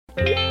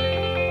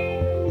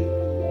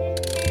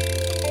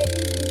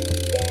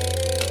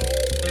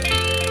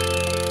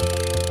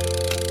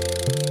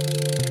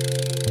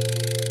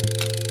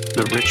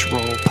Rich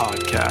Roll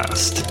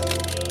Podcast.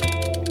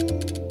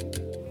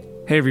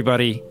 Hey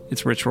everybody,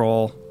 it's Rich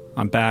Roll.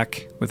 I'm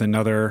back with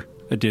another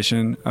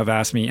edition of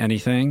Ask Me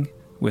Anything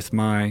with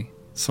my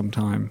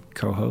sometime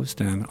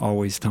co-host and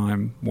always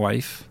time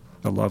wife,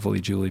 the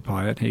lovely Julie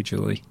Pyatt. Hey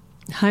Julie.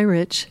 Hi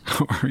Rich.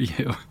 How are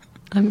you?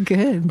 I'm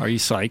good. Are you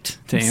psyched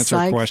to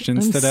answer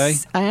questions today?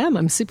 I am.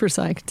 I'm super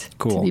psyched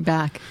to be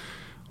back.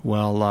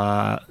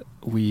 Well,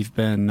 we've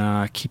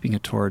been keeping a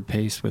torrid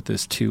pace with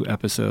this 2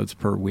 episodes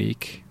per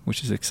week,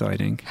 which is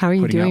exciting. How are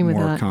you doing with that?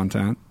 Putting out more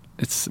content.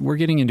 We're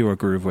getting into a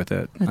groove with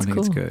it. That's I think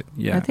cool. It's good.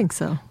 Yeah, I think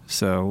so.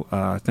 So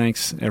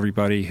thanks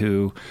everybody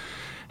who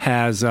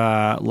has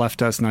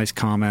left us nice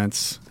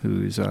comments,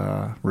 who's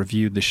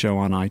reviewed the show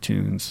on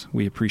iTunes.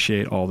 We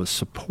appreciate all the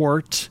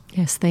support.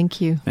 Yes, thank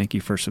you. Thank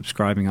you for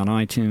subscribing on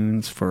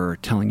iTunes, for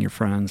telling your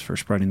friends, for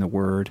spreading the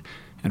word,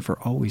 and for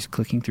always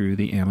clicking through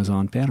the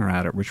Amazon banner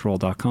ad at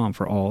richroll.com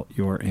for all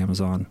your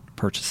Amazon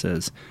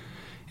purchases.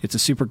 It's a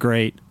super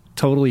great,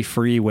 totally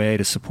free way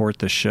to support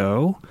the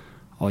show.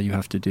 All you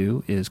have to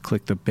do is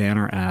click the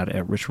banner ad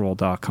at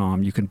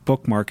richroll.com. You can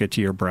bookmark it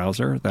to your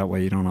browser. That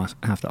way you don't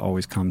have to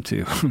always come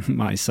to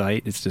my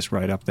site. It's just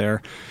right up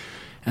there.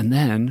 And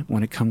then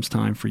when it comes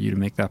time for you to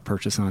make that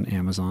purchase on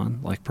Amazon,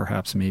 like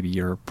perhaps maybe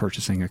you're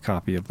purchasing a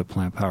copy of The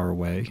Plant Power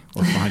Way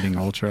or Finding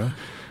Ultra,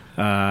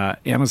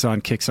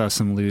 Amazon kicks us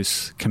some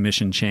loose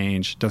commission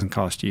change. Doesn't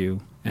cost you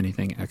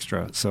anything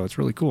extra. So it's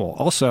really cool.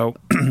 Also,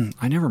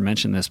 I never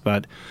mentioned this,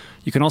 but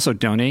you can also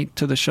donate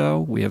to the show.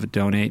 We have a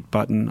donate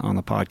button on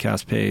the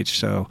podcast page.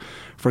 So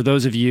for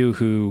those of you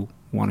who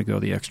want to go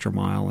the extra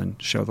mile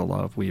and show the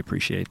love, we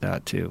appreciate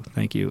that too.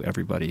 Thank you,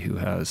 everybody who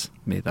has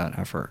made that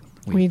effort.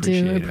 We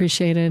do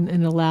appreciate it, and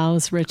it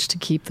allows Rich to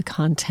keep the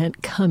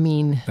content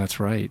coming. That's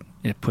right.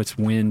 It puts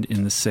wind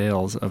in the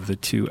sails of the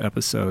 2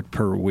 episode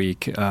per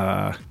week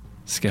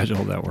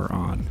schedule that we're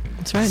on.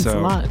 That's right. It's a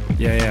lot.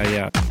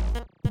 Yeah.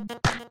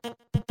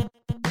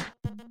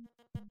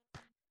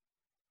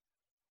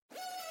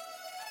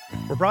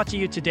 We're brought to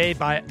you today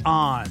by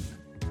On.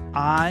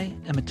 I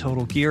am a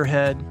total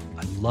gearhead.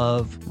 I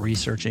love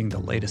researching the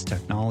latest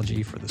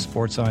technology for the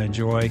sports I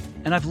enjoy.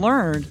 And I've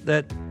learned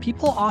that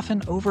people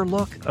often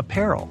overlook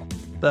apparel.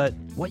 But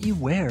what you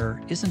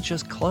wear isn't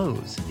just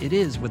clothes. It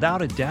is,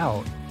 without a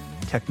doubt,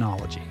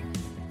 technology.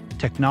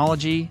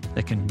 Technology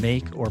that can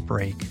make or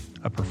break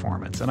a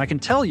performance. And I can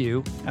tell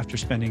you, after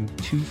spending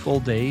 2 full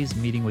days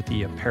meeting with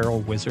the apparel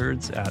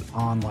wizards at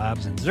On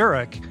Labs in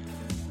Zurich,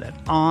 that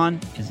On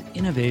is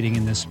innovating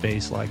in this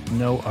space like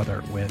no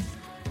other, with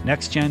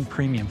next-gen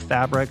premium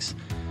fabrics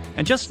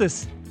and just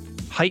this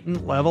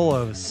heightened level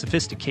of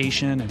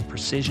sophistication and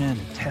precision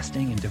and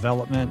testing and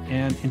development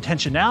and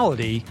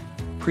intentionality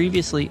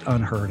previously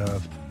unheard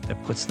of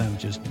that puts them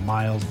just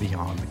miles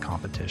beyond the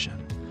competition.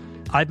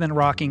 I've been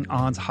rocking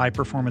On's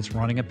high-performance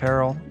running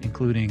apparel,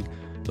 including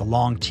the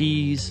long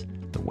tees,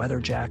 the weather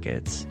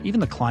jackets, even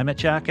the climate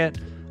jacket,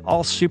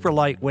 all super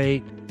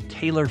lightweight,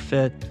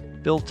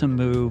 tailor-fit, built to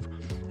move,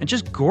 and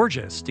just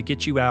gorgeous to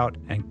get you out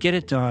and get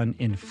it done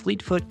in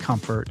fleet-foot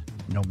comfort,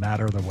 no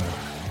matter the weather.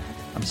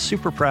 I'm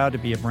super proud to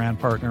be a brand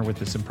partner with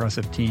this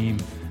impressive team,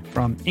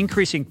 from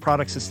increasing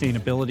product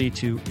sustainability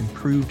to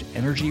improved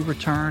energy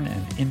return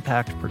and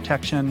impact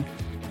protection.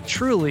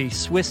 Truly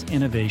Swiss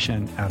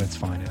innovation at its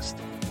finest.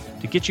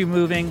 To get you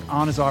moving,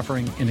 On is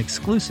offering an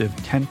exclusive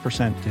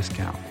 10%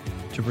 discount.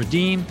 To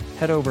redeem,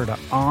 head over to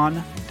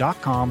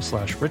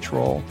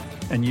on.com/richroll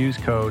and use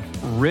code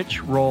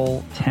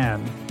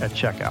RICHROLL10 at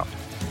checkout.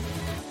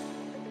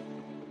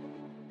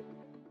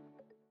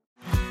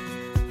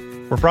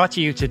 We're brought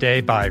to you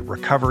today by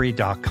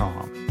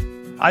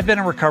Recovery.com. I've been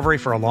in recovery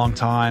for a long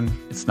time.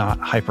 It's not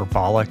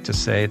hyperbolic to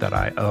say that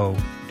I owe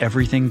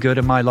everything good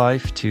in my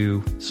life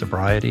to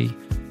sobriety.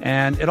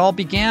 And it all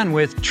began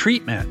with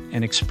treatment,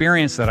 an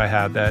experience that I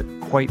had that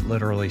quite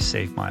literally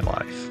saved my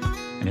life.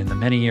 And in the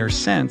many years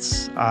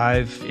since,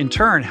 I've in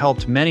turn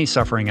helped many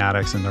suffering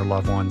addicts and their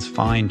loved ones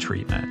find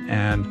treatment.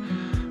 And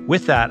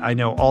with that, I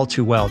know all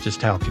too well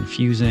just how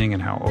confusing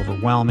and how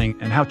overwhelming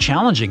and how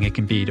challenging it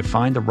can be to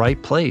find the right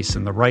place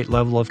and the right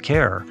level of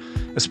care,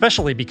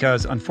 especially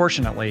because,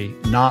 unfortunately,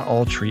 not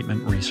all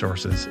treatment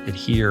resources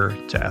adhere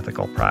to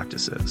ethical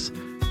practices.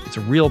 It's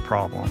a real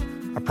problem.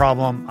 A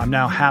problem I'm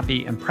now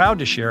happy and proud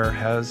to share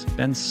has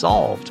been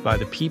solved by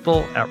the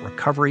people at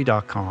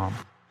Recovery.com,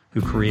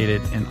 who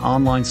created an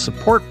online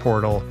support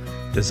portal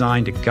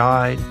designed to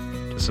guide,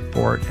 to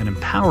support, and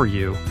empower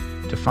you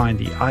to find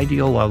the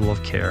ideal level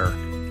of care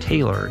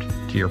tailored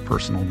to your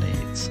personal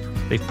needs.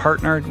 They've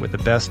partnered with the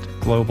best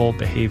global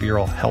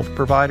behavioral health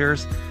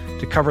providers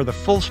to cover the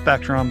full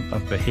spectrum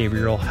of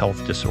behavioral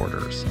health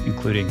disorders,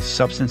 including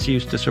substance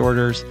use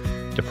disorders,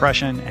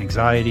 depression,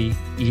 anxiety,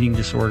 eating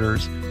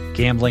disorders,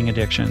 gambling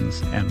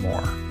addictions, and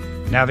more.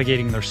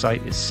 Navigating their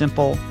site is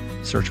simple.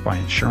 Search by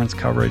insurance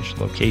coverage,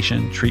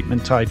 location,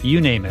 treatment type,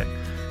 you name it.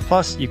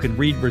 Plus, you can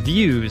read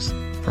reviews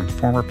from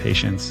former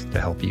patients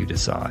to help you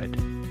decide.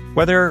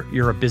 Whether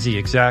you're a busy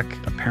exec,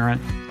 a parent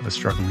of a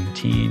struggling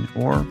teen,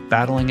 or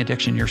battling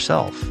addiction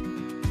yourself,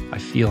 I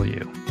feel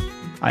you.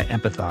 I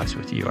empathize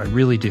with you. I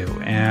really do.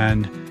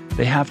 And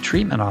they have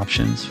treatment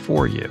options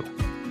for you.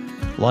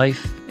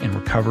 Life in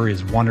recovery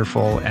is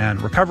wonderful,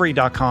 and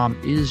Recovery.com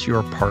is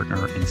your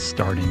partner in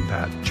starting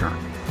that journey.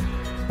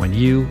 When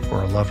you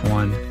or a loved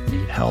one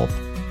need help,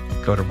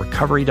 go to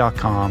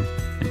Recovery.com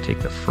and take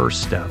the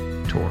first step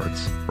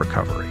towards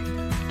recovery.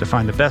 To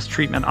find the best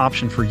treatment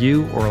option for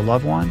you or a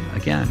loved one,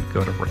 again,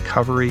 go to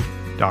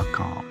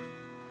Recovery.com.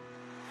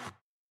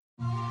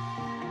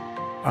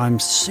 I'm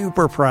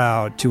super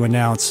proud to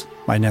announce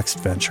my next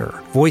venture,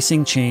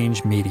 Voicing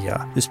Change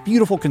Media. This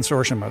beautiful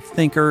consortium of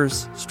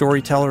thinkers,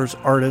 storytellers,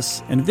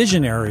 artists, and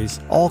visionaries,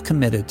 all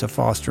committed to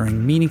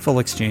fostering meaningful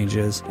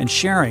exchanges and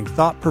sharing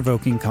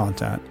thought-provoking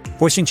content.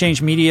 Voicing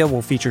Change Media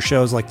will feature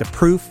shows like The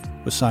Proof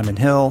with Simon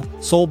Hill,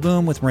 Soul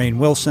Boom with Rainn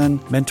Wilson,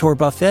 Mentor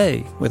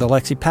Buffet with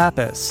Alexi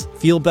Pappas,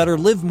 Feel Better,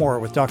 Live More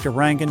with Dr.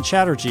 Rangan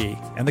Chatterjee,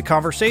 and The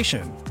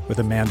Conversation with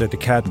Amanda de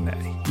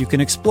Cadenet. You can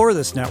explore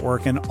this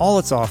network and all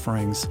its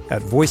offerings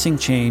at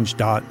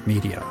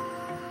voicingchange.media.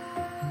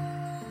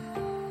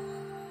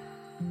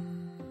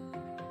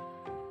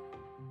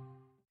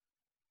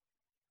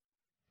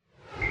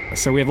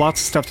 So we have lots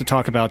of stuff to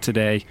talk about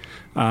today,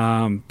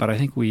 but I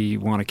think we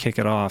want to kick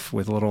it off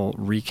with a little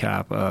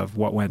recap of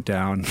what went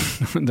down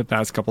in the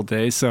past couple of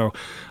days. So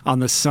on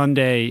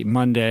the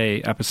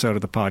Monday episode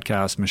of the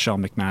podcast, Michelle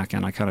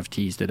McMacken, I kind of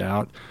teased it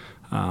out,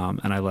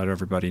 and I let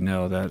everybody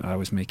know that I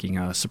was making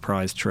a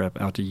surprise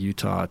trip out to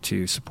Utah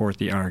to support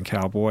the Iron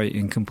Cowboy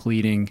in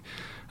completing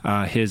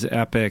his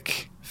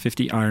epic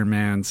 50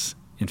 Ironmans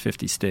in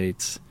 50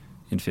 states.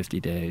 In 50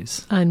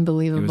 days.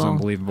 Unbelievable. It was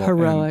unbelievable.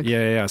 Heroic. And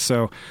yeah.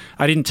 So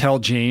I didn't tell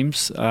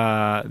James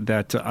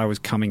that I was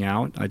coming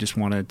out. I just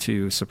wanted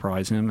to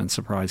surprise him, and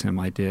surprise him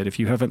I did. If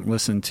you haven't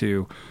listened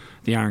to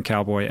the Iron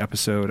Cowboy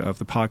episode of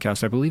the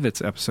podcast, I believe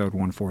it's episode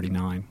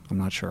 149. I'm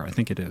not sure. I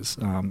think it is.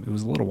 It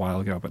was a little while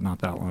ago, but not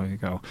that long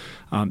ago.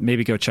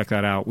 Maybe go check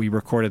that out. We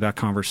recorded that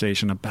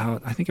conversation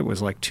about, I think it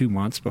was like 2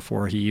 months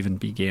before he even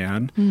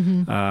began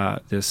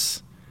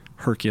this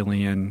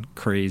Herculean,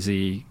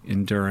 crazy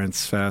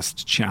endurance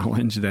fest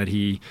challenge that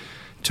he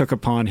took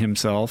upon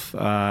himself.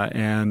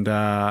 And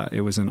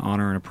it was an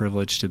honor and a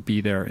privilege to be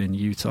there in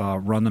Utah,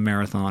 run the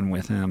marathon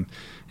with him,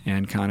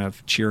 and kind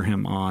of cheer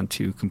him on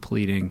to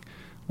completing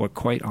what,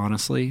 quite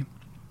honestly,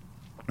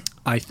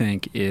 I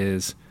think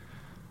is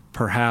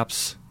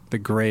perhaps the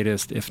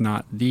greatest, if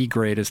not the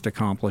greatest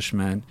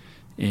accomplishment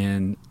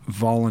in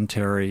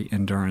voluntary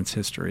endurance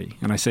history.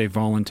 And I say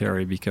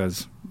voluntary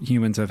because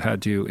humans have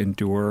had to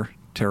endure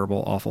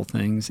terrible, awful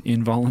things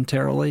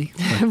involuntarily.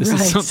 Like, this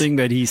is something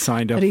that he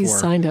signed up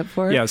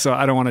for. Yeah, so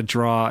I don't want to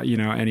draw,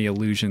 any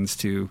allusions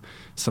to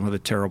some of the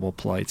terrible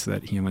plights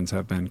that humans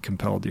have been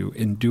compelled to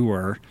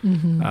endure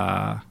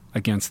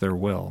against their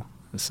will.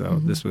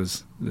 So this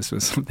was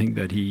something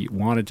that he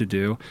wanted to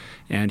do,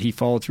 and he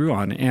followed through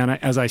on. And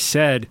as I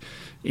said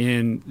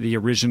in the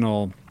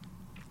original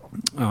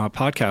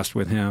podcast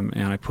with him,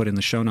 and I put in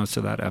the show notes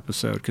to that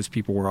episode because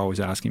people were always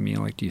asking me,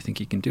 like, do you think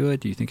he can do it?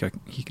 Do you think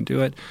he can do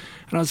it?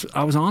 And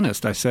I was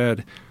honest. I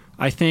said,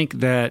 I think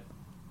that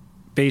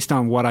based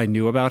on what I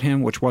knew about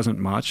him, which wasn't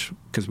much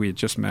because we had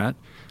just met,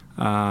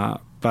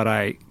 but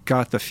I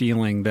got the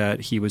feeling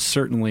that he was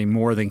certainly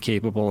more than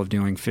capable of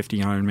doing 50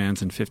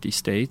 Ironmans in 50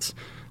 states.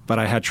 But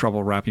I had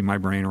trouble wrapping my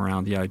brain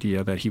around the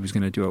idea that he was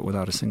going to do it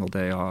without a single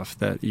day off.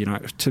 That,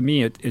 to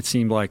me, it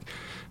seemed like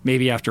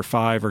maybe after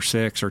 5 or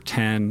 6 or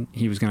 10,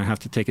 he was going to have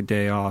to take a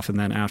day off, and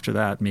then after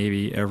that,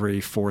 maybe every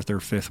 4th or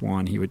 5th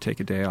one, he would take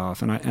a day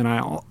off. And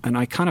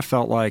I kind of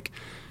felt like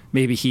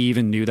maybe he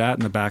even knew that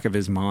in the back of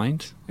his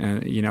mind,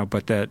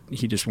 but that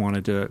he just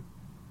wanted to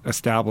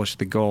establish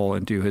the goal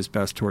and do his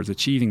best towards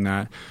achieving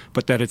that,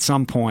 but that at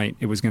some point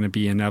it was going to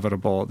be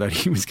inevitable that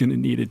he was going to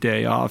need a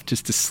day off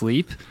just to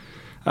sleep.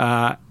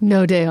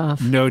 No day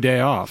off. No day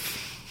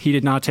off. He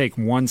did not take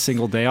one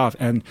single day off.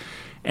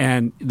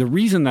 And the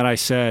reason that I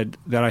said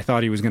that I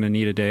thought he was going to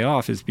need a day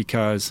off is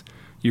because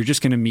you're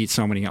just going to meet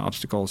so many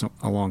obstacles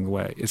along the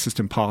way. It's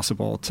just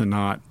impossible to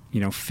not,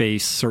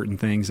 face certain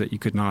things that you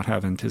could not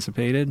have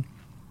anticipated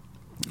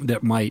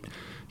that might,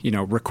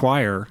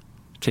 require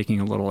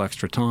taking a little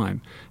extra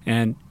time.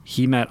 And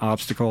he met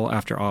obstacle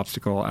after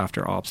obstacle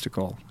after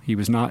obstacle.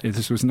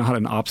 This was not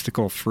an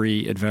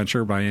obstacle-free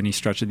adventure by any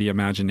stretch of the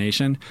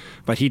imagination,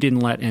 but he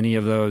didn't let any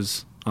of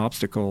those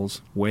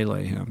obstacles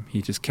waylay him.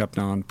 He just kept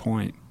on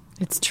point.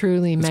 It's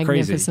truly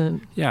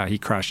magnificent. Crazy. Yeah, he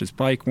crashed his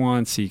bike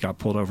once. He got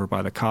pulled over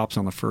by the cops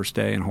on the first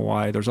day in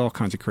Hawaii. There's all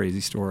kinds of crazy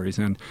stories.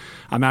 And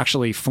I'm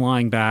actually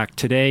flying back.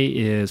 Today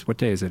is, what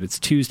day is it? It's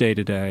Tuesday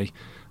today.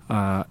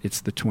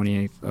 It's the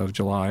 28th of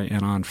July,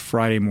 and on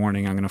Friday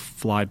morning, I'm going to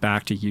fly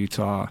back to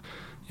Utah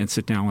and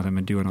sit down with him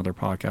and do another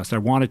podcast. I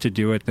wanted to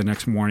do it the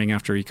next morning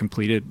after he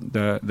completed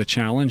the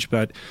challenge,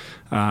 but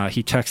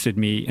he texted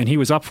me, and he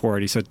was up for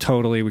it. He said,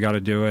 totally, we got to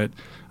do it.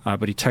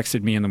 But he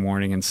texted me in the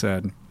morning and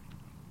said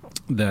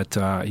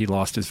that he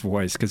lost his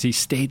voice because he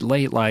stayed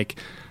late. Like,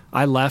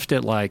 I left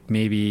at like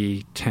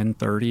maybe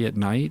 10:30 at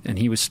night, and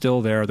he was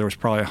still there. There was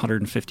probably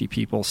 150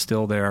 people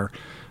still there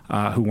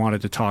who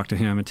wanted to talk to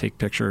him and take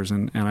pictures,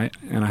 and I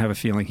have a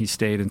feeling he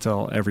stayed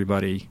until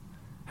everybody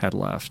had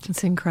left.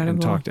 It's incredible.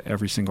 And talked to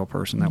every single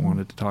person that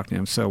wanted to talk to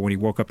him. So when he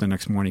woke up the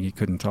next morning, he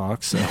couldn't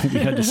talk. So we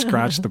had to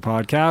scratch the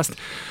podcast.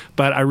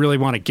 But I really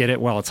want to get it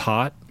while it's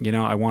hot.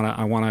 I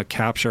want to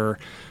capture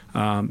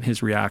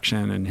his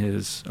reaction and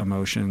his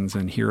emotions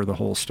and hear the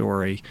whole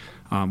story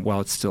while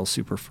it's still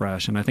super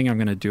fresh. And I think I'm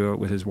going to do it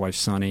with his wife,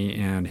 Sunny,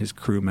 and his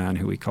crewmen,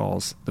 who he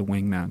calls the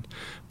wingmen.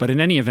 But in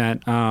any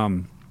event,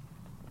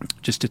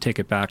 just to take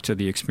it back to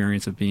the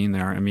experience of being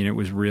there, I mean, it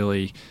was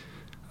really...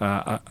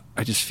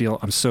 I just feel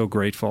I'm so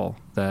grateful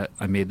that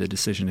I made the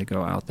decision to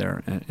go out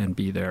there and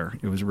be there.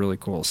 It was really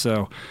cool.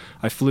 So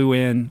I flew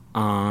in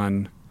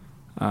on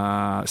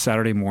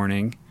Saturday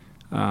morning.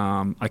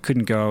 I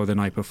couldn't go the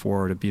night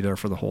before to be there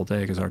for the whole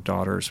day because our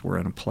daughters were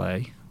in a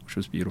play, which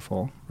was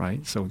beautiful,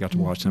 right? So we got to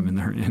watch them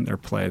in their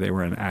play. They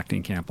were in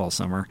acting camp all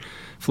summer.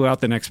 Flew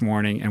out the next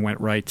morning and went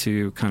right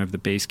to kind of the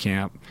base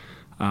camp.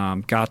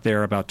 Got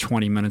there about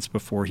 20 minutes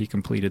before he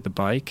completed the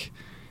bike.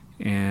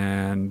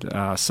 And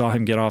saw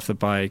him get off the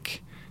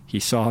bike. He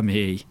saw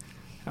me.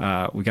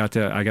 I got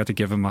to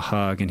give him a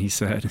hug, and he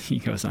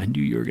goes, "I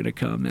knew you were going to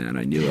come, man.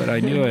 I knew it. I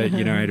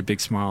had a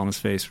big smile on his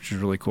face, which was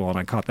really cool, and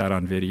I caught that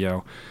on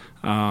video.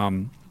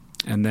 And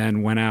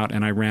then went out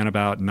and I ran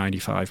about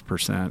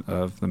 95%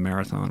 of the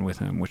marathon with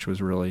him, which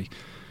was really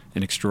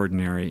an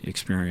extraordinary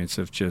experience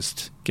of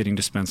just getting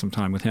to spend some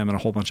time with him and a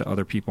whole bunch of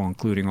other people,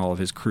 including all of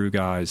his crew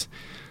guys,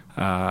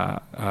 to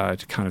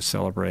kind of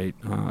celebrate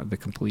the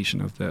completion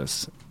of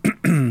this.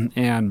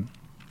 And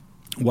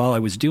while I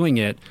was doing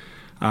it,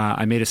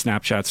 I made a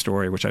Snapchat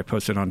story, which I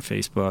posted on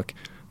Facebook.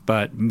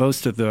 But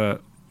most of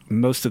the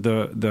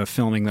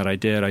filming that I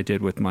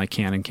did with my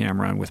Canon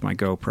camera and with my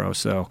GoPro.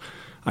 So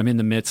I'm in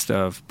the midst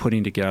of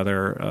putting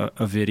together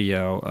a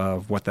video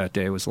of what that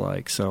day was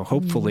like. So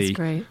hopefully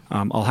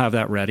I'll have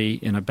that ready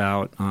in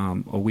about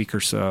a week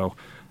or so.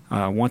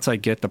 Once I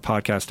get the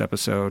podcast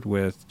episode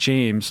with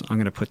James, I'm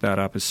going to put that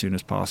up as soon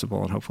as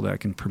possible, and hopefully I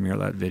can premiere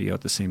that video at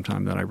the same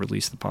time that I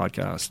release the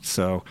podcast.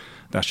 So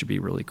that should be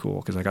really cool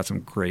because I got some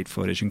great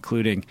footage,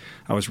 including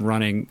I was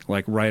running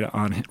like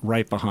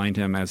right behind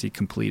him as he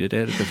completed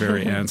it at the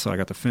very end. So I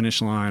got the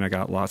finish line. I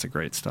got lots of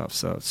great stuff.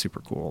 So it's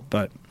super cool.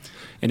 But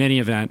in any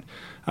event,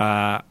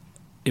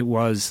 it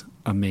was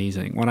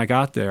amazing. When I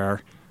got there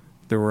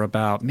were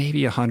about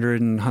maybe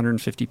 100 and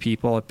 150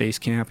 people at base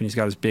camp, and he's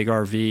got his big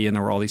RV, and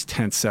there were all these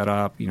tents set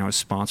up. His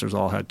sponsors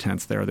all had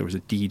tents there. There was a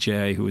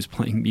DJ who was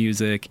playing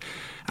music,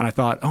 and I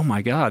thought, oh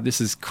my God, this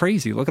is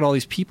crazy. Look at all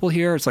these people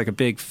here. It's like a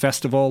big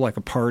festival, like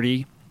a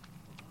party.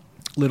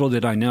 Little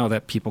did I know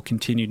that people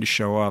continued to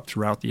show up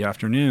throughout the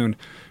afternoon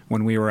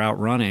when we were out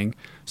running,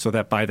 so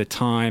that by the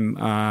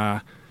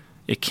time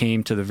it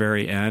came to the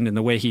very end, and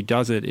the way he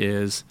does it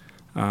is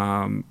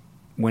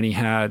when he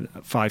had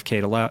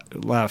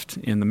 5K left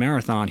in the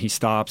marathon, he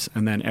stops,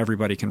 and then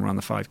everybody can run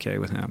the 5K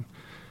with him.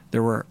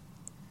 There were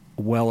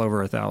well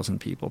over 1,000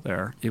 people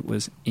there. It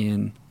was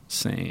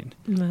insane.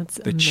 That's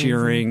the amazing.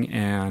 Cheering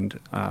and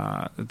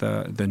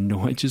the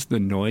noise, just the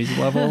noise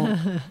level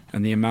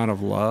and the amount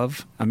of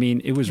love. I mean,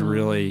 it was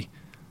really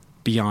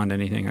beyond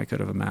anything I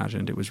could have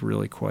imagined. It was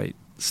really quite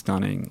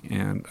stunning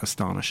and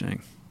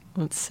astonishing.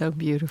 It's so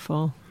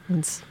beautiful.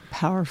 It's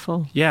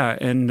powerful. Yeah,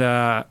 and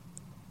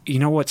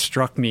what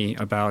struck me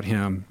about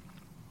him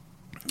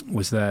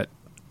was that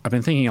I've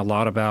been thinking a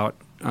lot about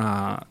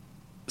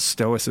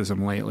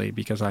stoicism lately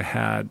because I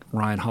had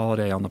Ryan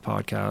Holiday on the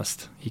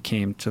podcast. He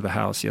came to the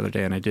house the other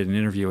day and I did an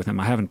interview with him.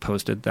 I haven't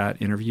posted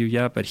that interview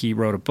yet, but he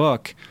wrote a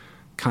book,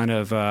 kind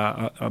of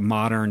a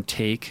modern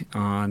take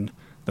on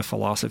the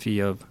philosophy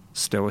of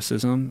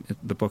stoicism.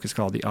 The book is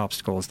called The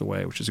Obstacle is the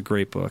Way, which is a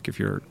great book. If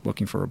you're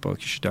looking for a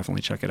book, you should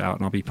definitely check it out.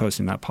 And I'll be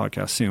posting that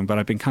podcast soon. But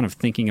I've been kind of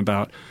thinking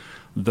about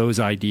those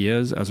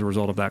ideas as a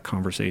result of that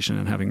conversation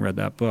and having read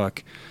that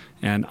book.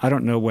 And I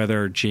don't know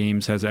whether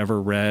James has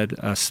ever read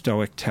a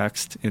Stoic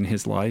text in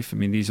his life. I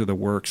mean, these are the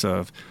works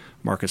of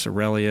Marcus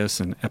Aurelius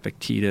and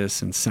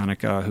Epictetus and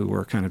Seneca, who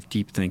were kind of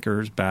deep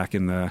thinkers back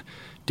in the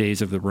days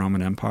of the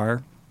Roman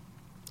Empire.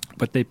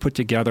 But they put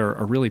together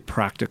a really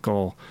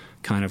practical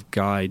kind of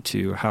guide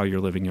to how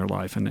you're living your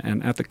life.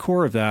 And at the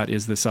core of that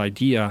is this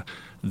idea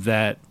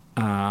that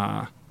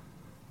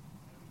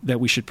that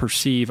we should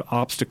perceive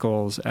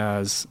obstacles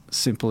as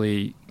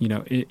simply,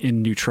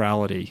 in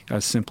neutrality,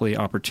 as simply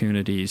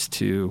opportunities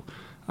to,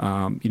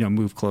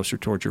 move closer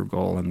towards your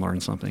goal and learn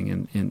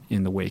something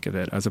in the wake of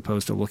it, as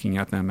opposed to looking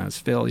at them as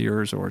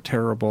failures or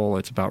terrible.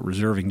 It's about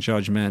reserving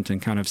judgment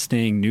and kind of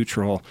staying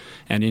neutral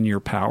and in your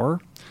power.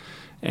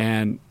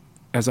 And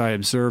as I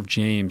observed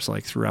James,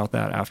 like throughout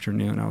that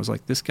afternoon, I was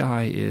like, this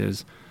guy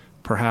is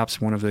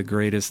perhaps one of the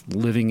greatest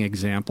living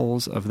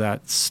examples of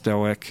that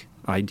Stoic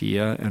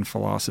idea and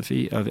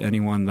philosophy of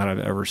anyone that I've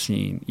ever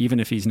seen.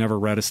 Even if he's never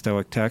read a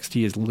Stoic text,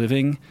 he is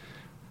living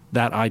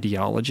that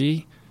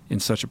ideology in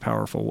such a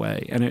powerful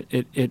way. And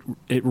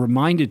it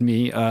reminded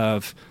me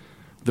of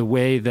the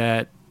way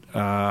that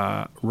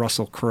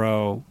Russell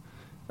Crowe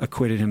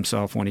acquitted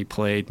himself when he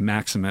played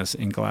Maximus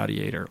in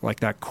Gladiator,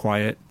 like that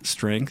quiet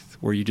strength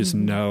where you just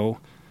know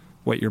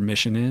what your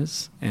mission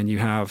is and you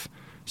have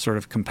sort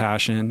of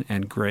compassion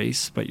and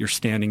grace, but you're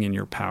standing in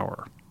your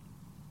power.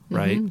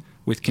 right? Mm-hmm.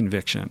 With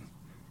conviction,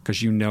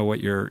 because you know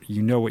what your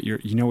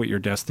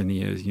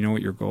destiny is, you know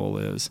what your goal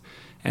is,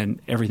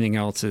 and everything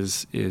else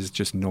is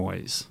just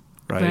noise,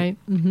 right? Right.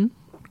 Mm-hmm.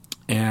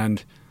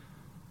 And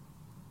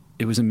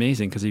it was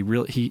amazing because he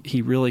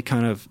really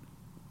kind of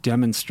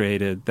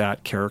demonstrated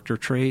that character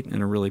trait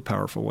in a really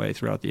powerful way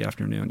throughout the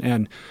afternoon.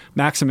 And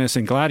Maximus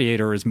in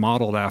Gladiator is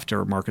modeled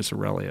after Marcus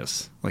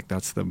Aurelius. Like,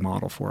 that's the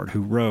model for it,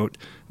 who wrote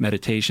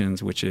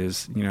Meditations, which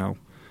is,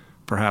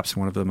 perhaps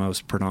one of the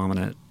most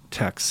predominant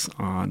texts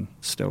on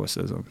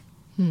Stoicism,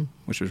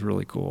 which was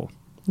really cool.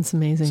 It's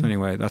amazing. So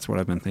anyway, that's what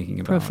I've been thinking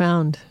about.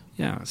 Profound.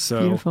 Yeah.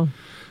 So beautiful.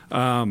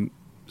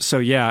 So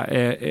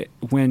yeah,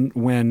 when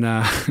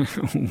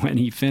when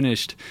he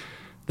finished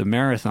the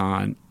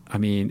marathon, I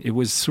mean, it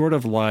was sort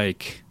of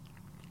like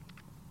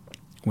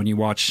when you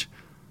watch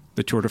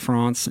the Tour de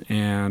France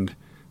and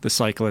the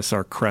cyclists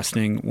are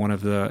cresting one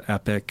of the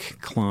epic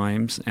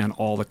climbs and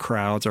all the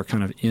crowds are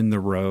kind of in the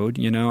road,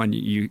 and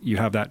you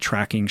have that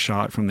tracking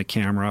shot from the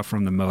camera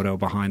from the moto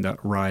behind the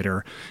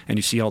rider, and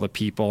you see all the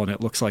people and it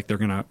looks like they're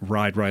going to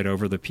ride right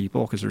over the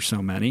people because there's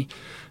so many.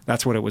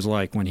 That's what it was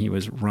like when he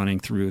was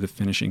running through the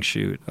finishing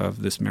chute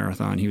of this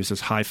marathon. He was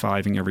just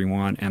high-fiving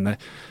everyone, and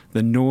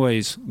the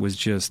noise was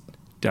just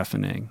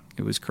deafening.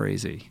 It was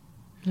crazy.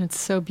 It's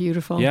so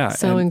beautiful. Yeah.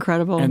 So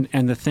incredible.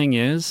 And the thing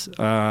is,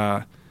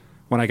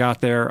 when I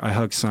got there, I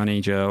hugged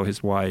Sonny Joe,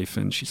 his wife,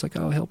 and she's like,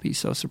 oh, he'll be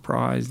so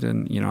surprised.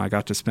 And, I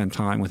got to spend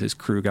time with his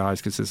crew guys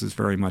because this is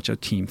very much a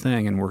team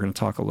thing, and we're going to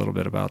talk a little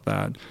bit about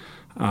that.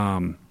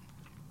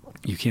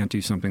 You can't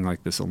do something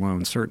like this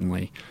alone,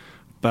 certainly.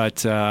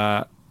 But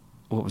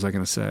what was I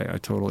going to say? I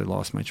totally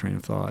lost my train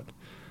of thought.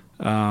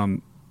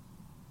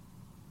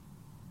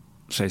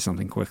 Say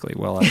something quickly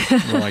while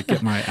I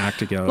get my act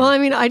together. Well, I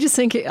mean, I just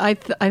think I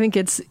think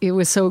it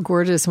was so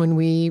gorgeous when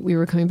we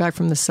were coming back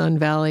from the Sun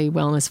Valley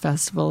Wellness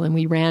Festival, and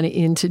we ran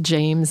into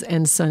James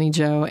and Sonny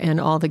Joe and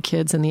all the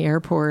kids in the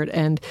airport,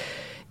 and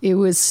it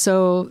was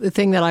the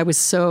thing that I was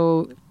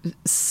so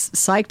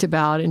psyched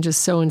about and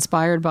just so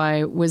inspired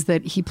by was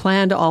that he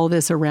planned all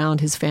this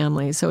around his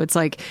family. So it's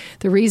like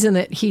the reason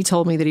that he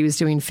told me that he was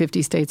doing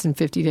 50 states in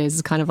 50 days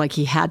is kind of like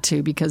he had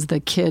to, because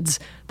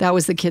that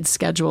was the kids'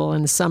 schedule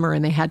in the summer,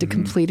 and they had to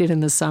complete it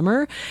in the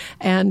summer.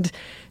 And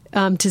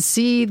to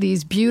see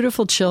these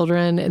beautiful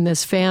children and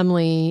this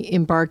family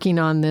embarking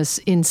on this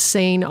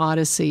insane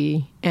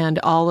odyssey and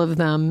all of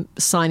them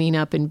signing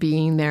up and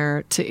being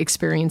there to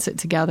experience it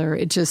together,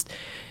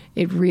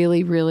 it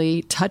really,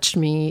 really touched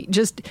me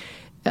just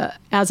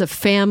as a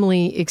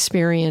family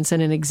experience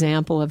and an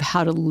example of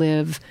how to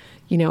live,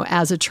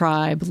 as a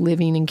tribe,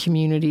 living in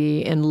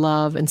community and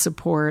love and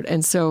support.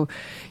 And so,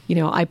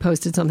 I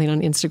posted something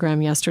on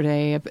Instagram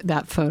yesterday,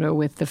 that photo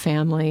with the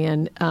family.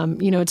 And,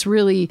 it's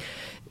really,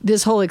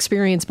 this whole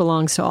experience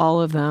belongs to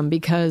all of them,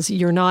 because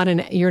you're not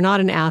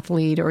an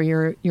athlete, or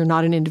you're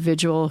not an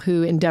individual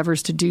who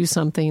endeavors to do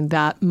something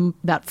that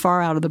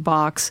far out of the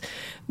box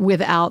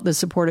without the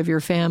support of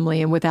your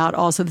family and without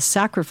also the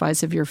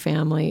sacrifice of your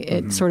family.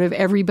 It sort of,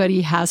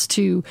 everybody has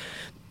to,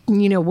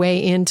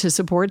 weigh in to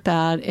support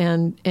that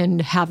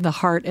and have the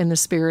heart and the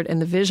spirit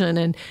and the vision.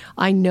 And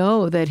I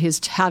know that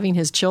having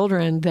his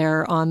children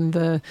there on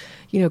the,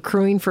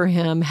 crewing for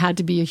him had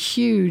to be a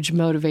huge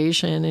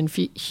motivation and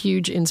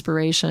huge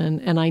inspiration.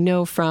 And I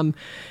know from,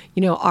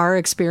 our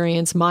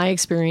experience, my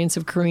experience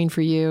of crewing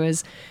for you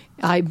is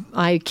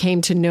I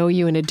came to know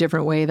you in a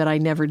different way that I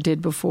never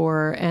did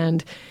before.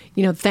 And,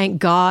 thank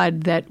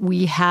God that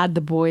we had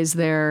the boys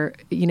there,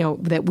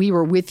 that we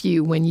were with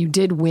you when you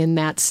did win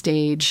that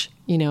stage,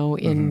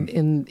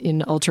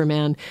 in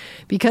Ultraman,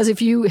 because if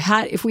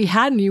we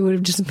hadn't, you would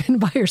have just been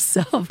by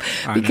yourself,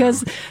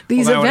 because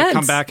these events. I would have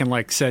come back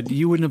and said,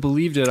 you wouldn't have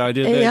believed it. I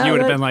did that. Yeah, you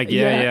would have been like,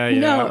 yeah.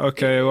 No,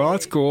 okay, well,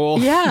 that's cool.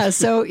 Yeah.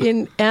 So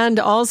and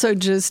also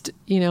just,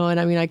 and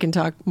I mean, I can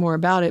talk more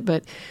about it,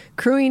 but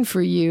crewing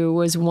for you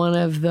was one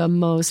of the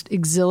most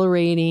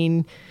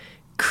exhilarating,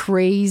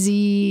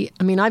 crazy.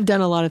 I mean, I've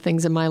done a lot of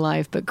things in my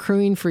life, but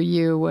crewing for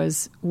you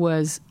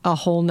was a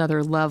whole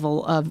nother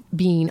level of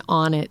being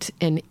on it,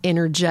 and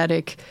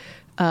energetic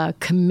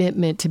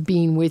commitment to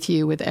being with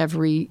you with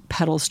every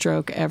pedal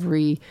stroke,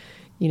 every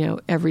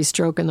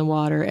stroke in the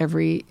water,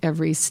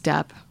 every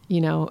step,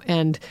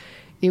 and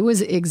it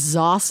was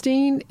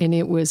exhausting, and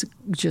it was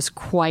just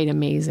quite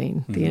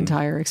amazing, the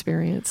entire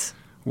experience.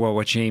 Well,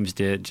 what James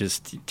did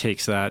just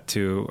takes that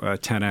to a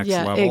 10x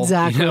level. Yeah,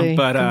 exactly.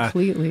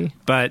 Completely.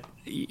 But,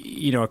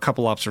 a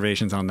couple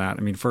observations on that.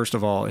 I mean, first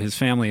of all, his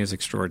family is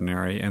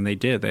extraordinary, and they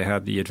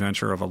had the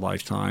adventure of a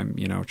lifetime,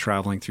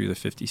 traveling through the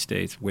 50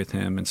 states with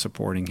him and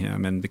supporting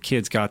him. And the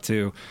kids got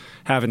to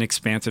have an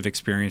expansive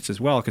experience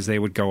as well, because they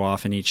would go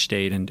off in each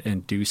state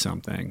and do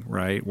something,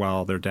 right,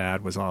 while their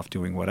dad was off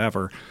doing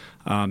whatever.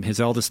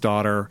 His eldest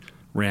daughter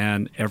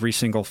ran every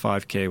single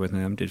 5K with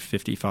him, did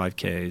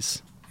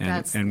 55Ks.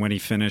 And when he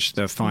finished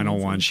the final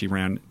one, she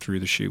ran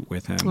through the chute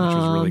with him, which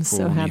was really cool.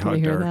 So happy to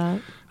hear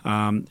that.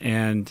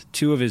 And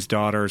two of his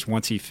daughters,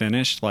 once he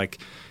finished, it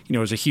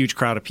was a huge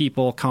crowd of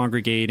people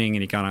congregating,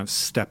 and he kind of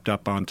stepped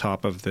up on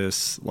top of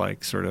this,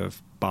 sort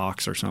of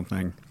box or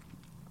something.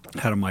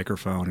 had a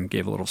microphone and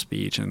gave a little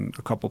speech, and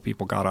a couple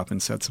people got up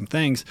and said some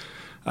things.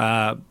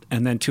 And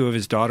then two of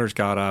his daughters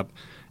got up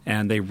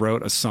and they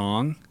wrote a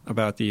song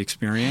about the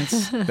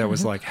experience that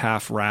was like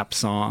half rap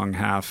song,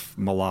 half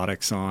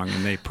melodic song,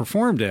 and they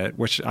performed it,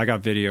 which I got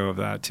video of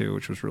that too,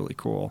 which was really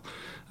cool.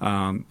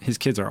 His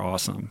kids are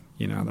awesome.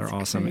 They're That's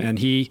awesome.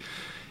 Great.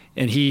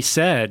 And he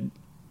said,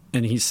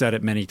 and he said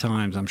it many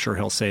times, I'm sure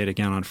he'll say it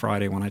again on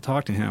Friday when I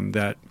talk to him,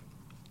 that,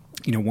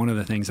 one of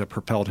the things that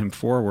propelled him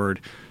forward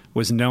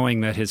was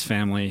knowing that his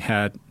family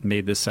had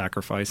made this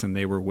sacrifice and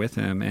they were with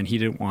him, and he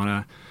didn't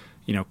want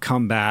to,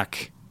 come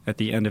back at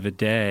the end of a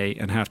day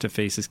and have to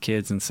face his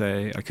kids and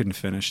say, I couldn't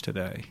finish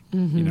today.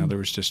 Mm-hmm. There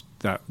was just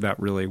that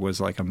really was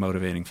like a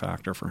motivating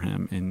factor for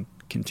him in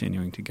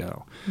continuing to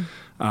go.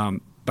 Mm-hmm.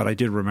 But I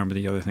did remember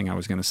the other thing I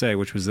was going to say,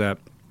 which was that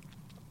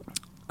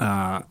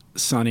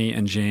Sonny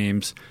and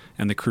James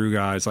and the crew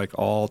guys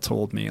all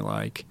told me,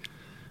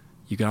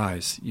 you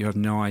guys, you have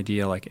no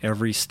idea,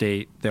 every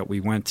state that we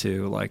went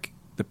to,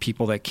 the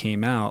people that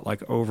came out,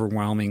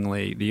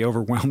 overwhelmingly, the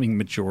overwhelming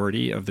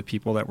majority of the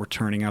people that were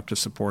turning up to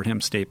support him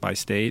state by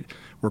state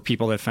were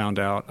people that found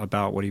out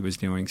about what he was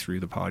doing through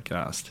the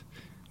podcast,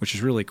 which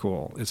is really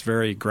cool. It's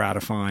very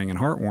gratifying and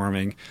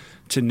heartwarming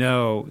to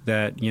know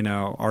that,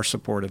 our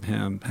support of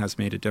him has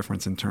made a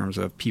difference in terms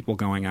of people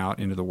going out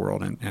into the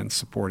world and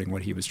supporting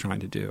what he was trying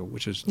to do,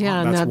 which is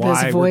that's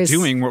why we're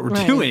doing what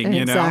we're doing.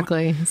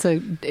 Exactly. It's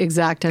an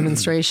exact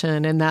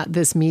demonstration, and that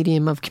this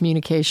medium of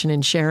communication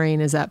and sharing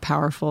is that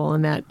powerful,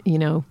 and that,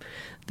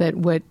 that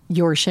what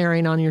you're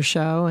sharing on your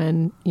show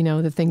and,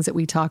 the things that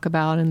we talk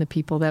about and the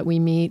people that we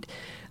meet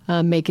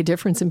make a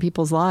difference in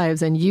people's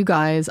lives. And you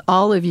guys,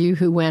 all of you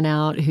who went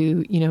out,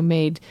 who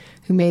made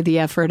the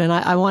effort. And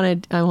I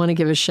want to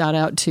give a shout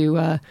out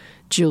to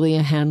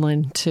Julia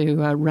Hanlon, to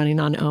Running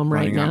on Ohm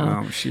right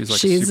now. She's a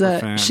super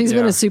fan. She's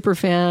been a super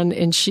fan,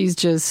 and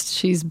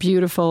she's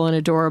beautiful and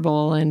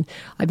adorable. And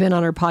I've been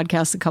on her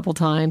podcast a couple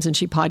times, and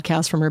she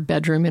podcasts from her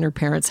bedroom in her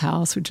parents'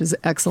 house, which is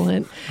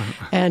excellent.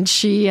 And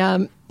she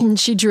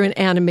drew an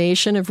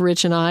animation of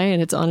Rich and I,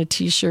 and it's on a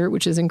T-shirt,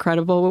 which is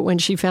incredible. But when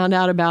she found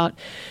out about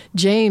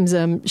James,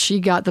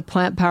 she got the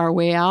plant power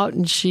way out,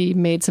 and she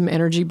made some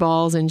energy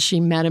balls, and she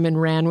met him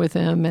and ran with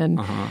him. And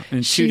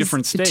in two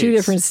different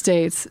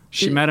states.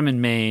 She met him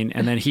in Maine,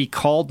 and then he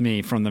called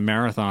me from the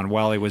marathon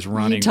while he was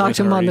running. You talked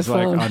to him on the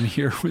phone. I'm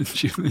here with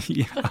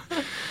Julie.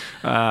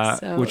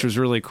 Which was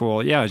really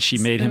cool. Yeah, she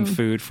made him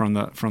food from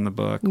the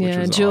book. Which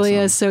was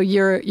Julia. Awesome. So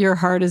your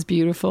heart is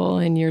beautiful,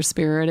 and your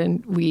spirit,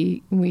 and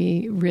we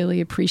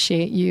really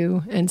appreciate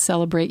you and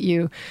celebrate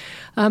you.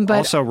 But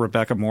also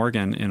Rebecca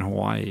Morgan in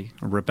Hawaii.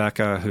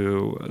 Rebecca,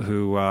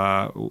 who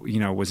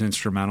was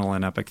instrumental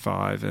in Epic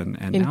 5,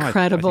 and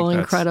incredible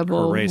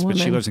her race. woman.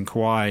 But she lives in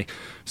Kauai,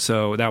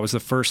 so that was the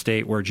first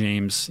state where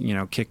James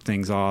kicked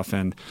things off,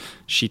 and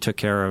she took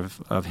care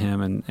of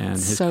him and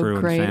his crew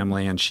and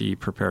family, and she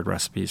prepared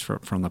recipes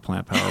from the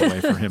Plant Power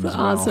Way for him as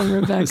well. Awesome,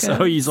 Rebecca.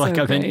 So he's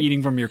I've been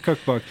eating from your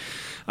cookbook.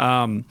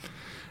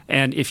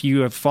 And if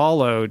you have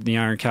followed the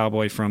Iron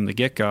Cowboy from the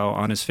get-go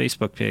on his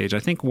Facebook page, I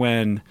think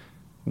when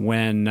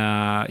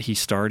he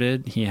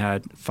started, he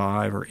had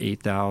 5,000 or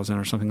 8,000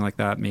 or something like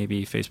that,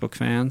 maybe Facebook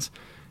fans.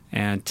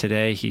 And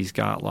today he's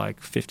got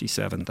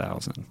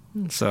 57,000.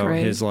 So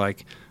great. His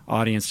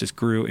audience just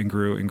grew and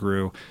grew and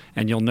grew.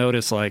 And you'll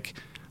notice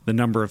the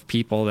number of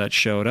people that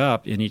showed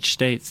up in each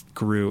state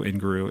grew and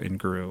grew and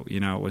grew.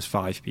 It was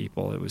 5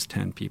 people, it was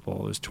 10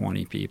 people, it was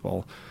 20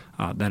 people.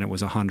 Then it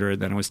was 100,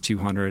 then it was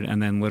 200,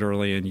 and then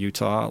literally in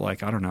Utah,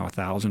 1,000,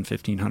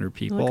 1,500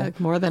 people.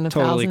 More than 1,000.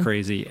 Totally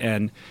crazy.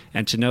 And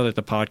to know that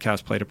the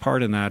podcast played a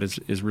part in that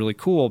is really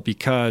cool,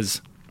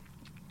 because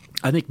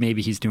I think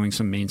maybe he's doing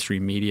some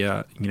mainstream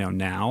media,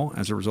 now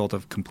as a result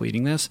of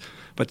completing this.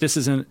 But this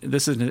is an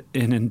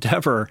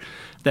endeavor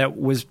that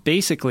was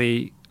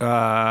basically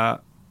a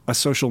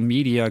social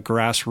media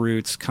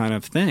grassroots kind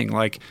of thing.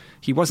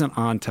 He wasn't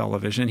on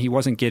television. He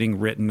wasn't getting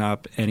written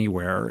up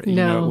anywhere.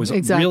 No, it was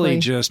exactly. really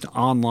just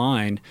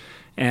online.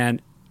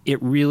 And it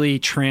really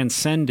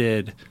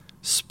transcended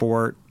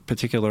sport,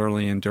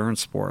 particularly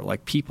endurance sport.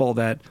 People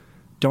that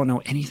don't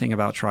know anything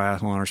about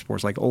triathlon or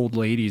sports, old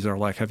ladies are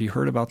have you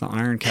heard about the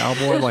Iron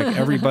Cowboy?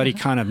 Everybody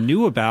kind of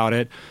knew about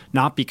it,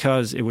 not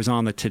because it was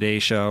on the Today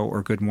Show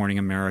or Good Morning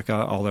America,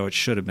 although it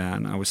should have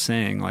been. I was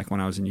saying, when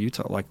I was in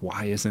Utah,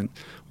 why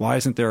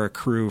isn't there a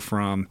crew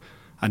from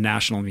a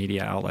national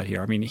media outlet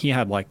here? I mean, he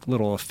had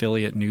little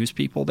affiliate news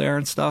people there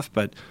and stuff,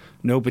 but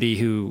nobody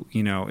who,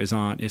 is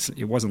on,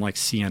 it wasn't like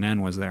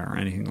CNN was there or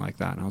anything like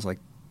that. And I was like,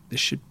 this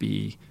should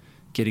be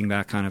getting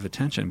that kind of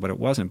attention, but it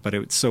wasn't. But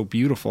it's so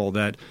beautiful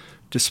that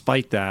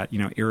despite that,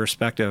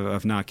 irrespective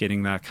of not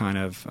getting that kind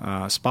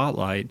of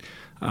spotlight,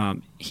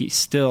 he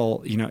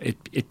still,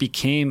 it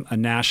became a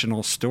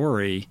national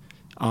story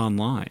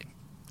online.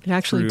 It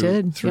actually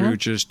did. Through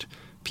just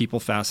people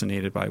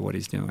fascinated by what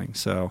he's doing.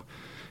 So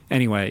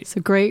anyway. It's a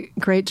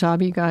great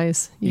job, you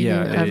guys.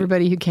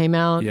 Everybody who came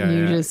out.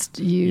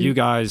 You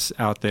guys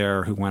out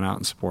there who went out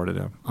and supported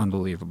him.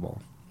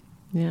 Unbelievable.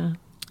 Yeah.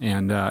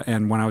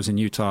 And when I was in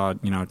Utah,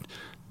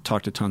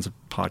 talked to tons of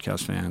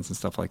podcast fans and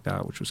stuff like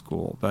that, which was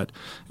cool. But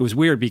it was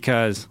weird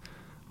because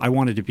I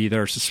wanted to be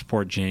there to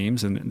support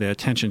James, and the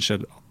attention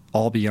should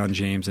all be on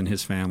James and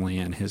his family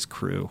and his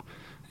crew.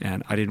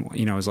 And I didn't,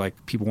 it was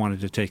like people wanted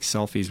to take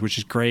selfies, which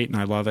is great, and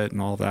I love it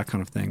and all that kind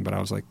of thing. But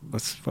I was like,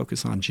 let's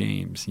focus on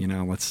James,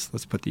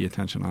 let's put the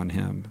attention on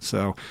him.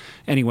 So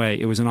anyway,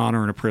 it was an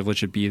honor and a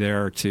privilege to be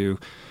there to,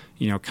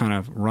 kind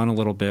of run a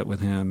little bit with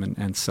him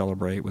and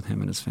celebrate with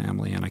him and his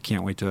family. And I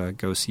can't wait to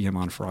go see him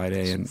on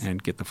Friday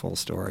and get the full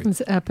story.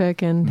 It's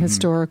epic and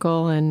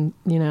historical and,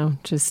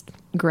 just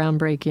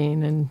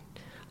groundbreaking and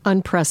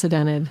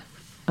unprecedented,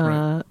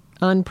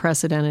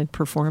 unprecedented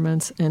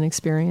performance and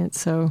experience.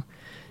 So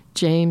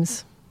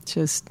James,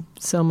 just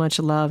so much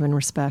love and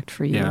respect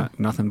for you. Yeah,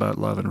 nothing but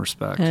love and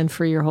respect. And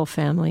for your whole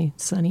family,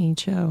 Sonny,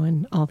 Joe,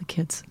 and all the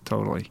kids.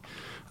 Totally.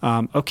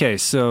 Okay,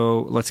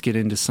 so let's get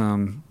into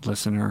some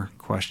listener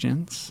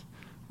questions.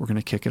 We're going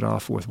to kick it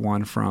off with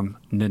one from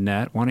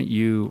Nanette. Why don't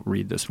you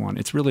read this one?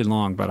 It's really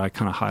long, but I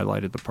kind of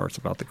highlighted the parts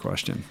about the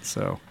question.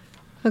 So,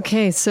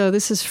 okay, so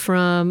this is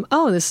from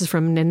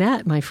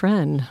Nanette, my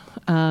friend.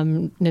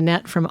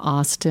 Nanette from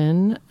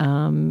Austin.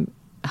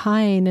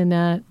 Hi,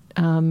 Nanette.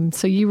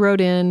 So you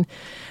wrote in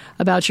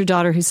about your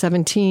daughter who's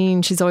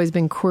 17. She's always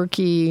been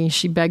quirky.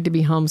 She begged to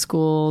be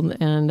homeschooled,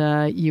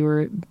 and you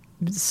were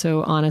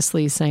so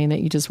honestly saying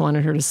that you just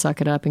wanted her to suck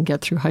it up and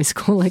get through high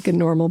school like a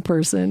normal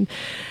person,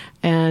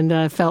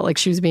 and felt like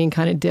she was being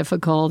kind of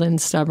difficult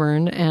and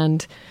stubborn.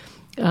 And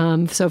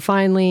so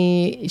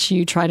finally,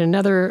 she tried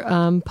another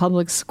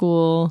public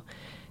school,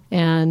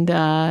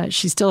 and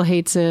she still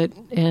hates it,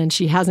 and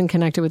she hasn't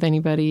connected with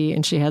anybody,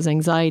 and she has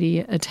anxiety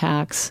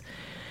attacks.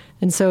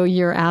 And so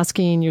you're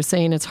saying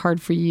it's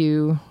hard for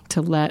you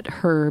to let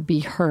her be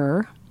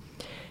her,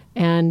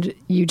 and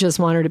you just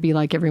want her to be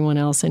like everyone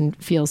else and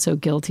feel so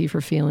guilty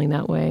for feeling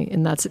that way.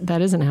 And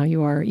that isn't how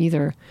you are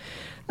either.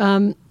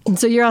 And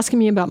so you're asking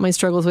me about my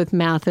struggles with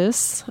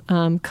Mathis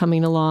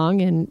coming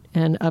along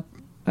and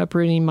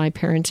uprooting my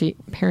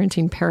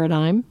parenting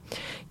paradigm.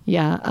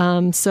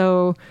 Yeah.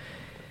 So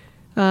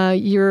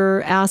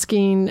you're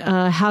asking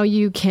how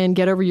you can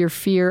get over your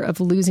fear of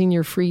losing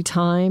your free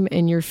time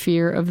and your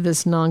fear of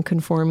this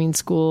non-conforming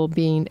school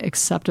being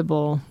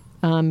acceptable,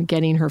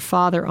 getting her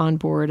father on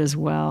board as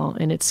well.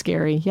 And it's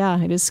scary.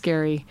 Yeah, it is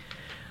scary.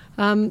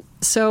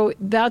 So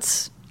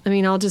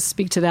I'll just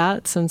speak to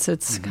that since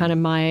it's kind of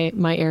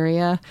my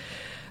area.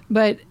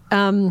 But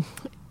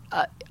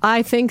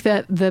I think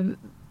that the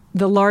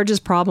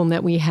largest problem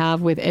that we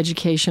have with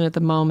education at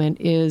the moment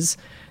is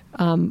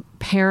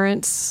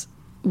parents.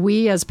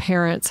 We as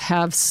parents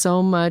have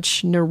so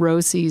much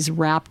neuroses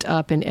wrapped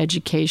up in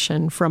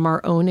education from our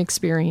own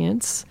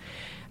experience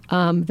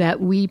that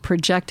we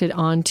project it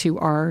onto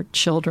our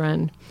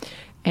children.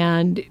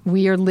 And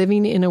we are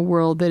living in a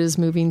world that is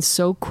moving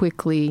so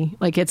quickly,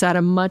 like it's at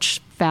a much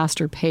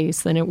faster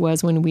pace than it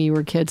was when we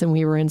were kids and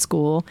we were in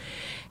school.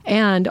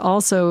 And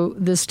also,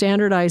 the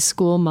standardized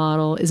school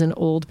model is an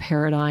old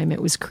paradigm.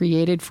 It was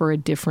created for a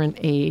different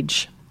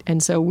age.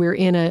 And so we're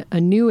in a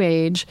new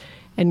age,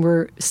 and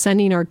we're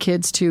sending our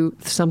kids to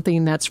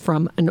something that's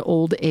from an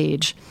old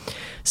age.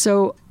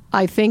 So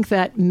I think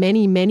that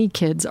many, many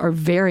kids are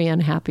very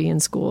unhappy in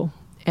school.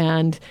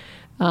 And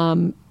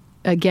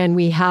again,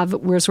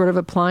 we're sort of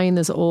applying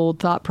this old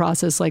thought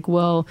process like,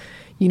 well,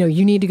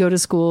 you need to go to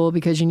school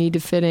because you need to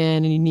fit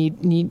in and you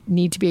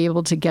need to be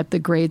able to get the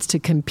grades to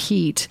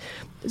compete.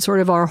 Sort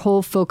of our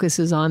whole focus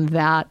is on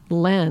that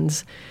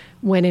lens,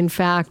 when in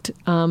fact,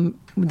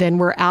 then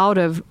we're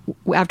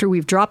after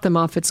we've dropped them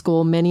off at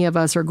school, many of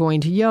us are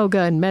going to yoga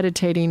and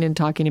meditating and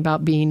talking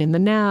about being in the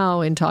now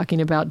and talking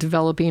about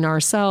developing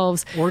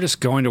ourselves. Or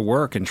just going to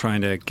work and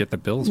trying to get the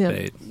bills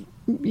paid.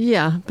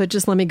 Yeah, but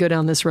just let me go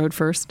down this road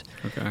first.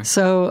 Okay.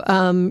 So,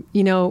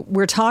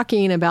 we're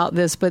talking about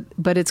this, but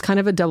it's kind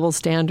of a double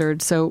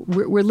standard. So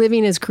we're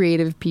living as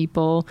creative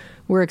people,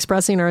 we're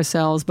expressing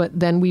ourselves, but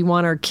then we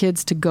want our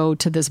kids to go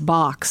to this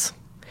box.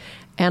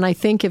 And I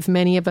think if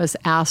many of us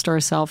asked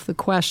ourselves the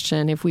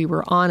question, if we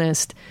were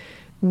honest,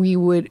 we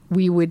would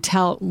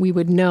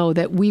know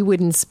that we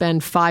wouldn't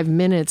spend 5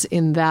 minutes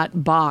in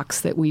that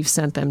box that we've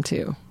sent them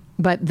to.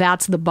 But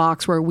that's the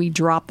box where we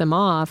drop them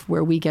off,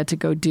 where we get to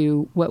go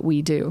do what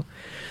we do.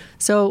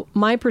 So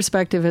my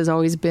perspective has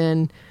always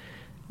been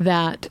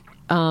that,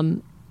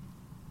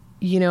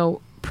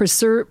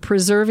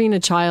 preserving a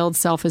child's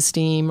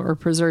self-esteem or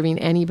preserving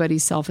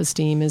anybody's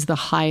self-esteem is the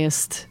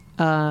highest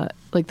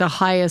the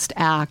highest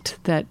act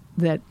that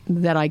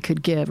I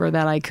could give or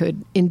that I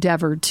could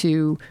endeavor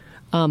to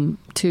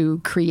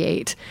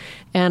create.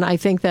 And I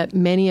think that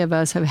many of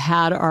us have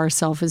had our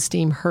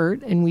self-esteem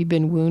hurt and we've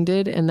been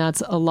wounded, and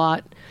that's a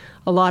lot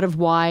of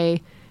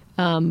why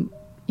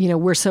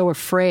we're so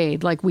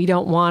afraid. Like, we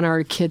don't want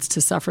our kids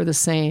to suffer the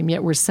same,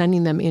 yet we're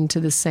sending them into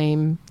the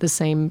same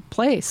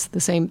place.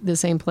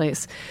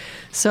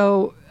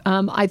 So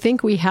I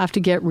think we have to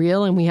get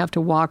real and we have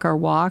to walk our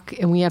walk,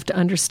 and we have to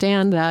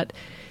understand that,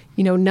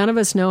 none of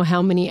us know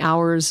how many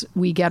hours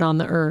we get on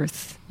the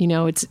earth.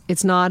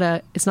 It's not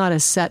a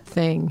set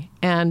thing.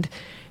 And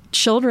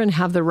children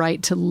have the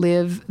right to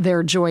live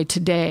their joy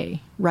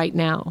today, right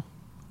now,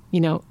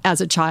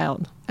 as a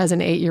child, as an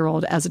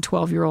 8-year-old, as a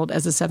 12-year-old,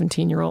 as a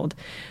 17-year-old.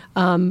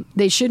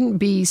 They shouldn't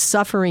be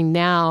suffering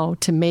now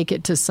to make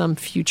it to some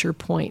future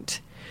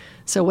point.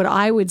 So what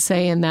I would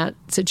say in that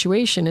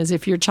situation is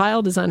if your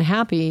child is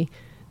unhappy,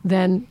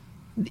 then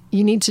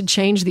you need to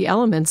change the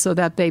elements so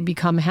that they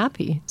become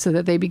happy, so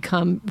that they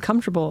become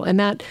comfortable. And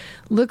that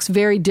looks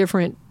very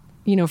different,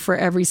 for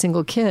every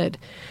single kid.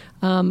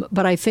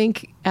 But I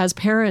think as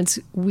parents,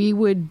 we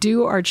would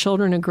do our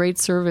children a great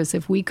service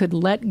if we could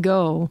let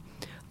go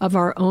of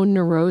our own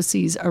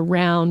neuroses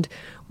around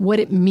what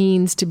it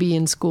means to be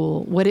in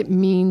school, what it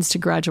means to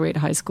graduate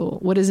high school,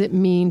 what does it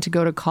mean to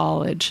go to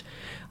college.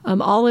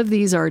 All of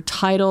these are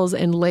titles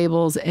and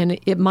labels, and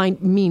it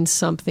might mean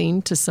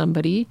something to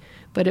somebody,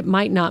 but it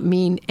might not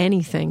mean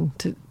anything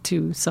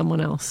to someone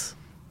else.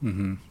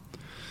 Mm-hmm.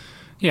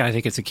 Yeah, I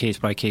think it's a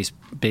case-by-case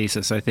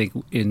basis. I think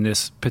in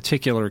this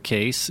particular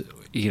case,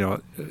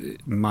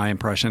 my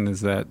impression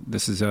is that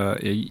this is a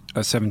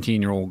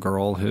 17-year-old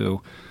girl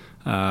who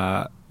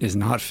is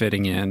not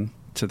fitting in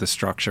to the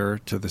structure,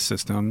 to the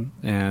system,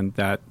 and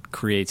that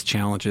creates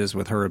challenges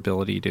with her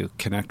ability to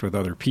connect with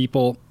other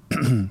people.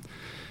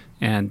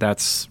 And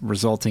that's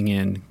resulting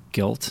in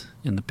guilt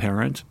in the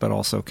parent, but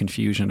also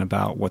confusion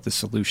about what the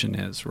solution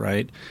is,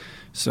 right?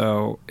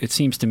 So it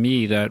seems to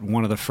me that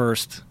one of the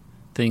first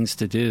things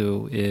to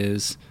do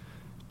is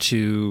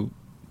to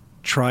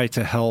try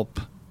to help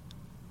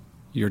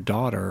your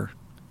daughter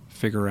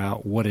figure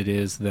out what it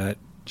is that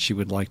she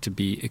would like to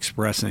be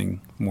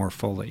expressing more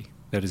fully,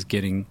 that is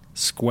getting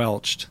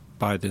squelched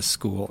by this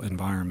school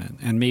environment.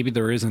 And maybe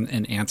there isn't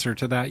an answer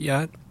to that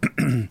yet,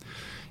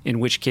 in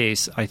which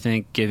case I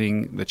think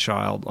giving the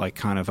child like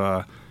kind of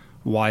a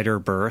wider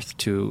berth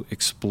to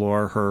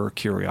explore her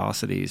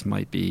curiosities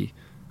might be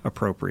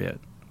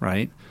appropriate,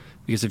 right?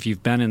 Because if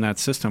you've been in that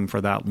system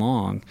for that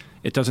long,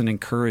 it doesn't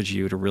encourage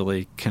you to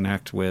really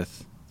connect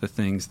with the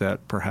things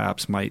that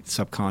perhaps might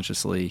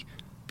subconsciously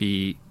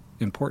be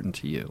important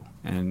to you.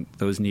 And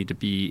those need to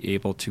be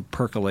able to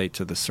percolate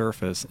to the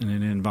surface in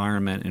an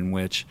environment in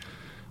which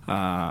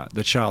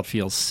the child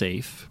feels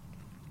safe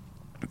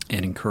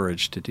and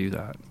encouraged to do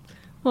that.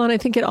 Well, and I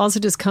think it also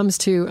just comes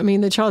to,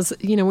 the child's,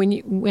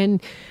 when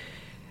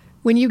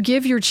you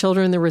give your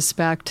children the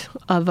respect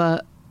of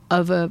a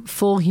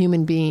full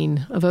human being,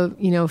 of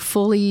a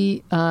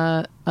fully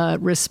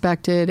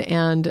respected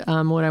and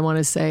what I want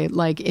to say,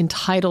 like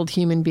entitled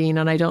human being,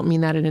 and I don't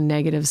mean that in a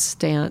negative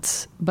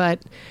stance, but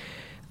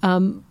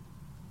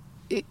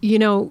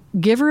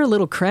give her a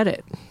little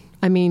credit.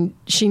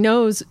 She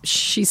knows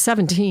she's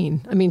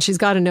 17. She's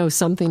got to know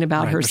something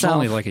about herself. There's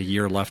only like a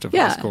year left of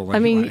high school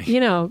anyway.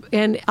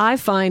 And I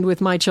find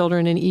with my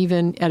children, and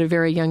even at a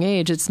very young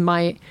age, it's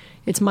my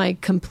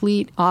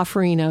complete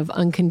offering of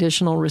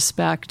unconditional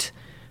respect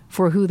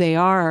for who they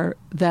are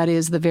that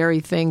is the very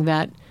thing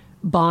that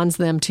bonds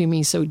them to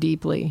me so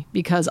deeply,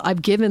 because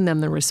I've given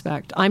them the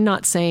respect. I'm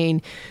not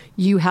saying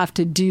you have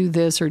to do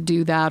this or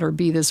do that or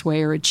be this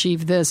way or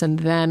achieve this and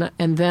then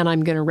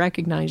I'm going to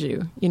recognize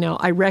you.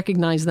 I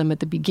recognize them at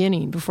the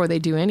beginning before they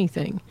do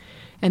anything.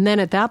 And then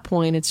at that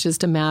point, it's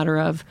just a matter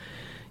of,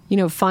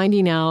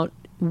 finding out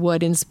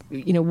what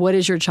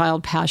is your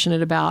child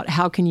passionate about?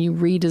 How can you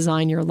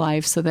redesign your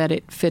life so that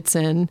it fits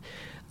in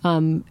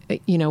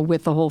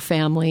with the whole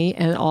family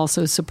and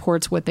also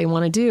supports what they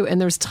want to do. And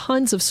there's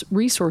tons of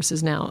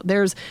resources now.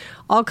 There's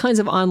all kinds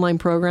of online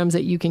programs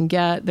that you can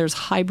get. There's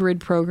hybrid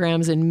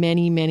programs in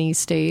many, many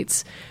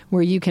states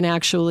where you can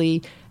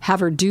actually have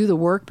her do the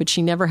work, but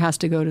she never has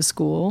to go to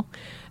school.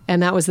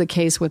 And that was the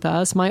case with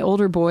us. My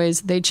older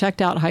boys, they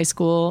checked out high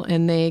school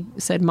and they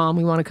said, Mom,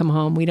 we want to come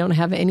home. We don't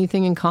have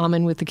anything in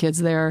common with the kids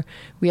there.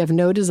 We have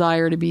no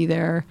desire to be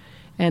there.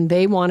 And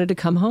they wanted to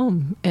come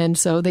home. And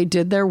so they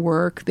did their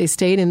work. They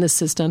stayed in the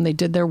system. They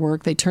did their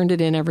work. They turned it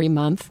in every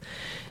month.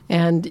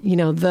 And,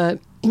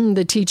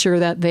 the teacher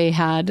that they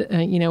had,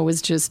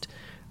 was just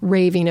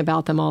raving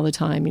about them all the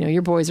time.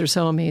 Your boys are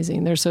so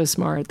amazing. They're so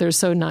smart. They're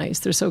so nice.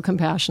 They're so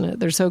compassionate.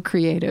 They're so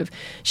creative.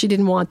 She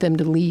didn't want them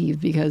to leave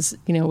because,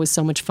 it was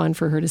so much fun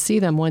for her to see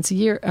them once a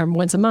year or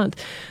once a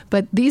month.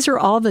 But these are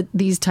all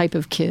these type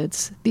of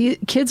kids. The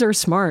kids are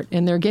smart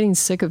and they're getting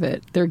sick of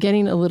it. They're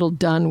getting a little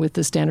done with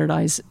the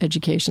standardized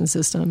education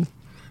system.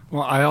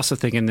 Well, I also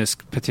think in this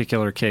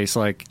particular case,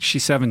 like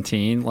she's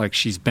 17, like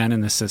she's been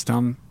in the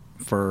system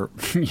for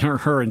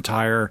her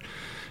entire,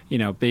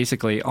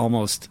 basically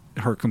almost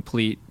her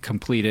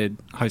completed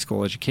high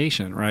school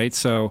education, right?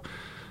 So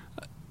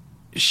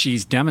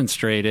she's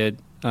demonstrated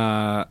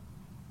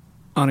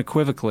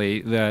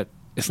unequivocally that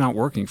it's not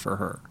working for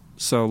her.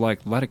 So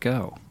let it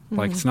go. Mm-hmm.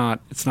 Like it's not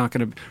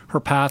going to,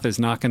 her path is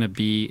not going to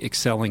be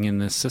excelling in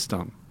this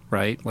system,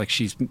 right? Like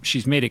she's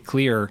made it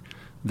clear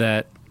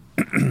that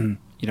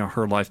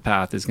her life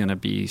path is going to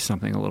be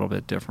something a little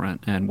bit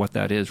different, and what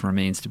that is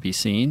remains to be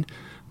seen.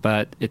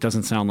 But it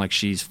doesn't sound like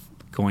she's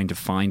going to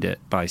find it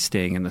by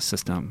staying in the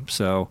system.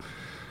 So,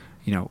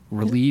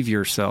 relieve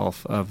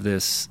yourself of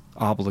this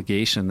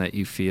obligation that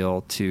you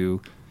feel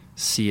to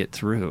see it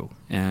through.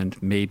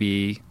 And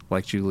maybe,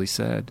 like Julie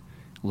said,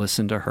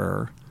 listen to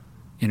her,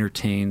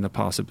 entertain the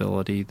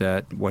possibility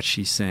that what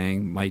she's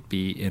saying might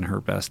be in her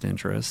best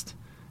interest.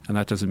 And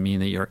that doesn't mean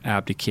that you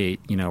abdicate,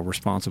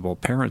 responsible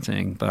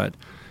parenting, but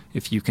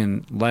if you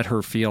can let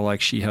her feel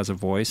like she has a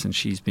voice and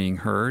she's being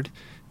heard,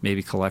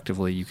 maybe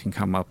collectively you can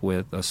come up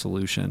with a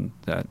solution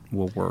that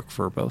will work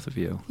for both of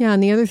you. Yeah,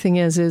 and the other thing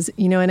is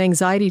an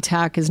anxiety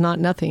attack is not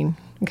nothing.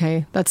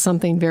 Okay, that's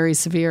something very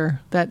severe.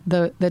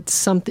 That's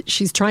something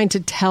she's trying to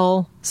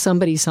tell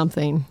somebody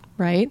something,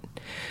 right?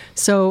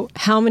 So,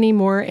 how many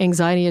more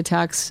anxiety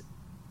attacks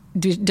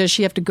does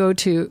she have to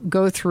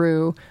go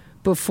through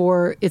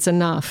before it's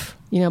enough?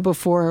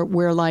 Before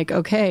we're like,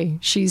 okay,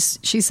 she's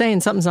saying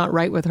something's not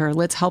right with her.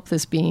 Let's help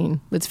this being.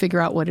 Let's figure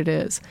out what it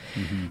is.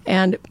 Mm-hmm.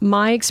 And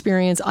my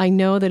experience, I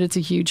know that it's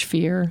a huge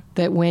fear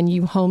that when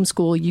you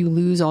homeschool, you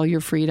lose all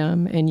your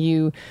freedom and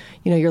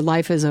your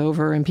life is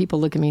over. And people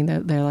look at me,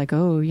 they're like,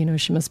 oh,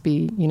 she must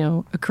be,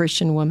 a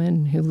Christian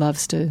woman who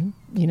loves to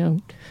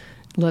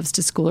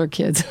school her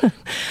kids.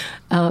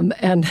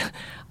 And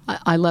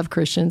I love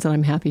Christians and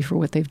I'm happy for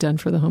what they've done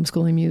for the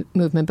homeschooling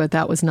movement, but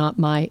that was not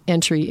my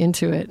entry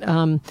into it.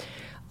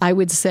 I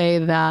would say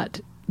that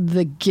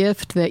the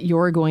gift that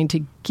you're going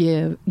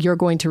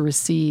to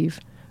receive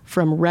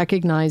from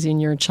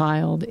recognizing your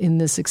child in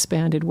this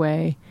expanded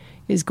way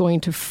is going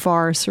to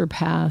far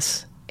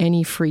surpass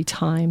any free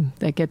time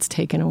that gets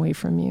taken away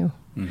from you.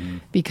 Mm-hmm.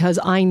 Because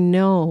I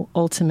know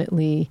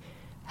ultimately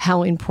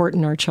how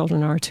important our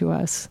children are to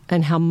us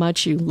and how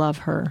much you love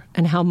her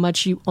and how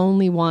much you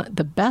only want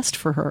the best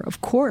for her, of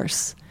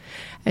course.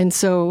 And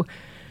so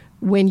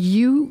when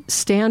you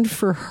stand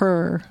for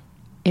her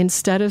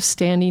instead of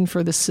standing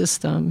for the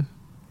system,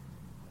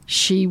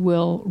 she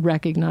will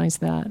recognize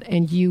that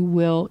and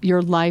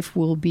your life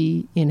will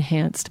be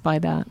enhanced by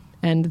that.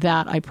 And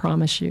that I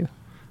promise you.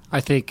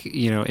 I think,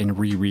 in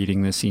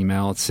rereading this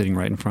email, it's sitting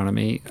right in front of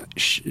me.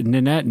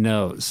 Nanette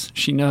knows.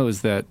 She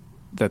knows that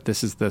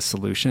this is the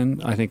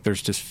solution. I think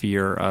there's just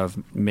fear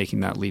of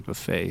making that leap of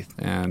faith,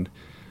 and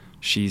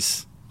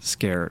she's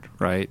scared,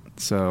 right?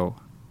 So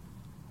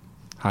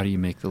how do you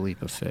make the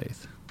leap of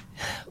faith?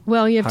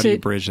 Well, you have how to do you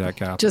bridge that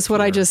gap. Just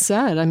what I just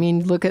said. I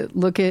mean, look at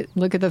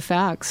the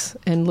facts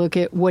and look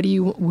at what do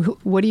you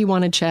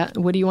want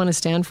to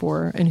stand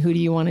for, and who do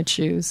you want to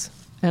choose?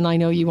 And I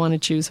know you want to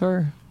choose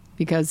her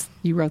because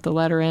you wrote the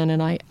letter in,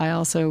 and I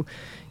also,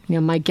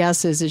 my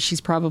guess is that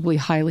she's probably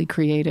highly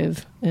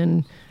creative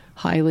and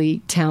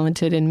highly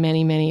talented in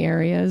many, many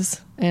areas.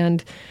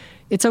 And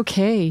it's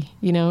okay.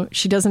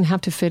 She doesn't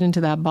have to fit into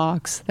that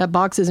box. That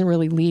box isn't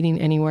really leading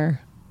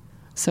anywhere.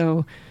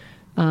 So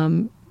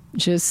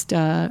just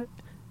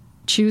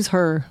choose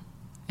her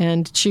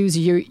and choose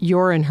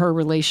your and her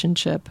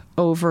relationship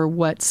over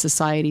what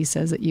society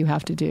says that you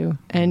have to do.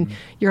 And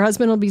your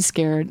husband will be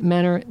scared.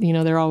 Men are,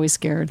 they're always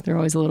scared. They're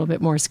always a little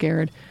bit more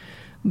scared.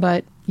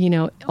 But,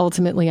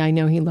 ultimately I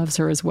know he loves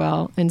her as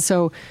well. And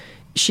so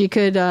she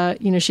could,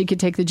 she could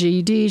take the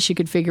GED. She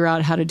could figure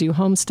out how to do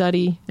home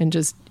study and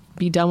just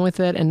be done with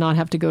it and not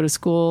have to go to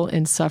school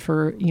and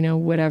suffer,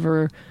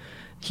 whatever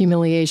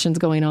humiliations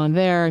going on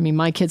there. I mean,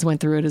 my kids went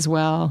through it as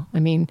well. I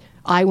mean,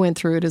 I went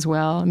through it as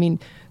well. I mean,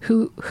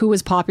 who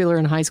was popular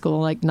in high school?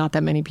 Like, not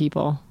that many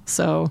people.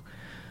 So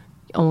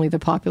only the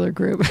popular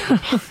group,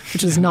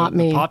 which is not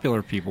me. The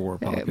popular people were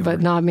popular,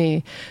 but not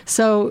me.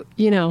 So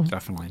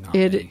definitely not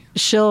me.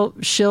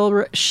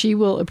 She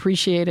will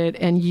appreciate it,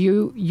 and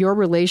your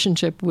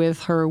relationship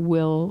with her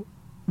will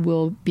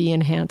be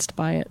enhanced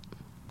by it.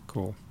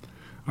 Cool.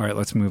 All right,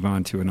 let's move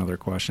on to another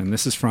question.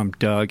 This is from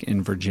Doug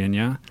in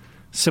Virginia.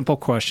 Simple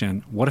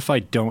question. What if I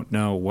don't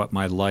know what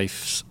my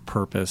life's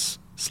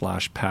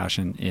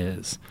purpose/passion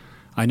is?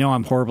 I know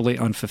I'm horribly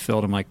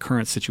unfulfilled in my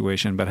current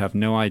situation, but have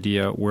no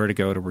idea where to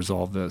go to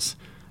resolve this.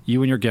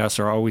 You and your guests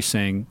are always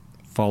saying,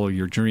 follow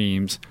your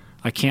dreams.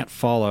 I can't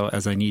follow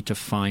as I need to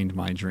find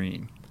my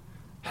dream.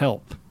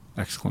 Help! !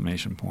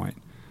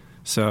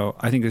 So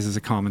I think this is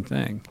a common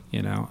thing.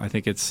 I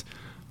think it's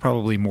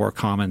probably more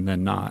common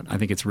than not. I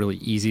think it's really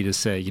easy to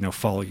say,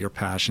 follow your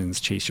passions,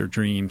 chase your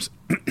dreams.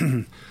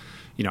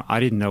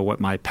 I didn't know what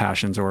my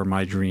passions or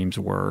my dreams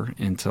were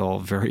until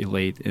very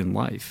late in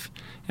life.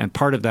 And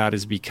part of that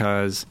is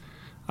because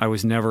I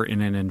was never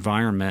in an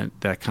environment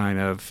that kind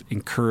of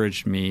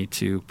encouraged me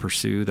to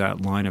pursue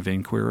that line of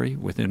inquiry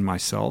within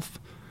myself.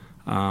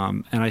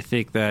 And I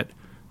think that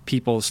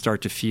people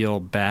start to feel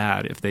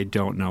bad if they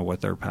don't know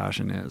what their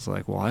passion is.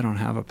 Like, well, I don't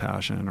have a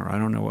passion, or I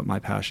don't know what my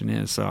passion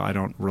is, so I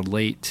don't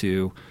relate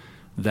to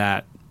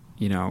that,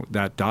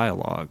 that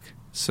dialogue.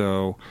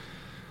 So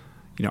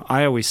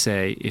I always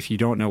say, if you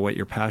don't know what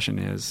your passion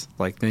is,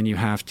 then you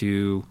have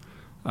to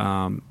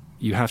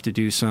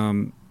do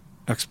some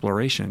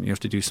exploration. You have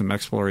to do some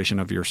exploration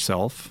of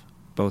yourself,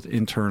 both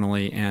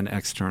internally and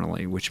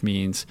externally, which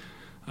means,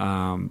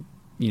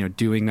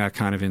 doing that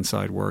kind of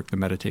inside work, the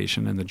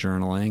meditation and the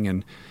journaling.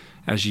 And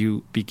as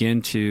you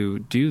begin to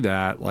do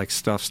that,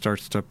 stuff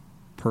starts to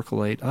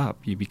percolate up.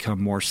 You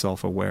become more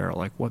self-aware.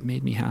 Like, what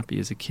made me happy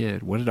as a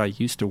kid? What did I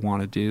used to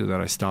want to do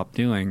that I stopped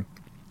doing?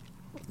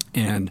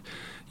 And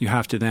you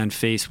have to then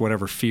face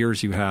whatever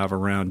fears you have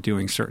around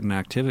doing certain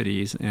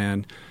activities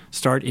and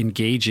start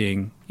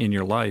engaging in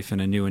your life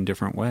in a new and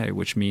different way,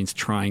 which means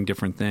trying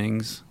different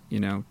things,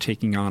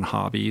 taking on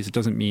hobbies. It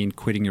doesn't mean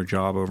quitting your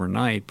job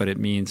overnight, but it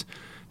means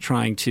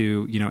trying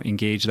to,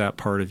 engage that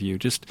part of you.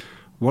 Just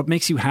what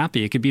makes you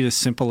happy? It could be the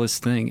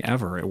simplest thing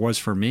ever. It was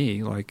for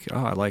me.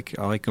 I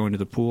like going to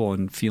the pool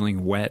and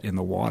feeling wet in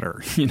the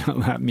water.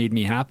 That made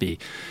me happy.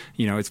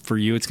 It's for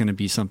you. It's going to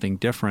be something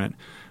different.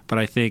 But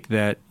I think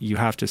that you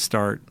have to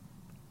start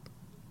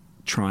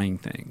trying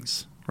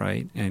things,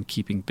 right, and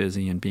keeping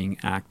busy and being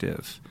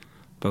active,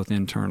 both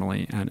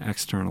internally and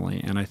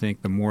externally. And I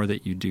think the more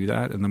that you do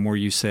that, and the more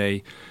you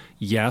say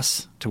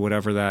yes to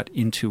whatever that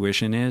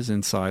intuition is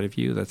inside of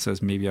you that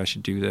says maybe I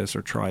should do this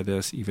or try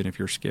this, even if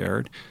you're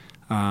scared.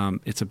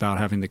 It's about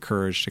having the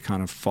courage to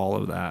kind of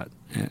follow that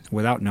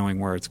without knowing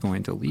where it's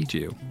going to lead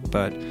you,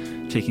 but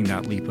taking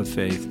that leap of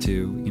faith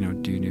to,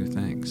 do new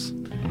things.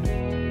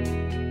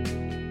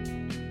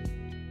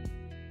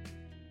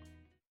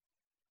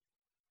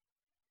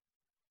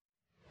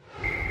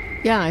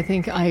 Yeah, I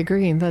think I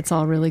agree. That's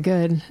all really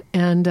good.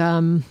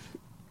 And,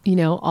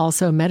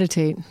 also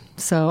meditate.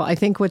 So I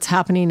think what's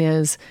happening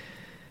is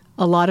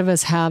a lot of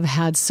us have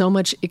had so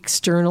much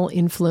external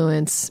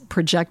influence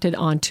projected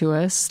onto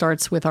us.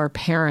 Starts with our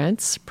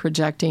parents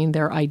projecting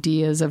their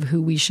ideas of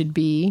who we should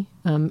be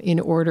in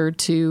order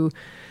to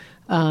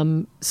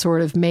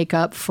sort of make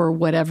up for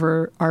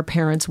whatever our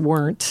parents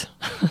weren't.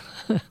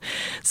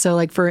 So,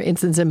 like, for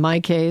instance, in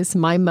my case,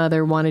 my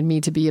mother wanted me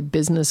to be a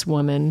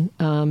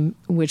businesswoman,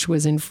 which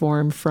was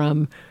informed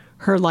from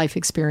her life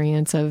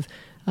experience of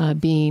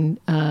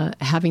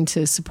having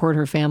to support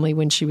her family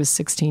when she was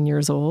 16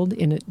 years old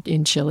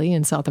in Chile,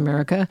 in South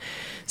America.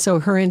 So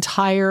her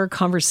entire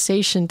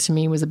conversation to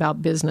me was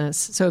about business.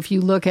 So if you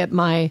look at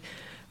my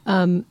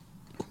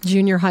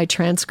junior high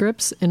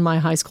transcripts and my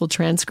high school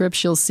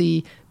transcripts, you'll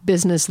see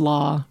business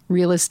law,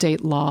 real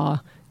estate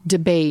law,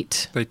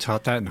 debate. They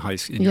taught that in high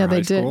school? Yeah,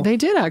 they did. They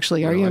did,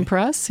 actually. Really? Are you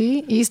impressed?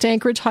 See? East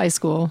Anchorage High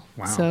School.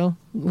 Wow. So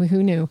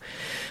who knew?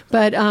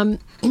 But,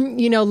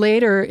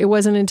 later, it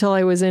wasn't until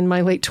I was in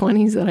my late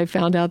 20s that I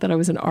found out that I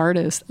was an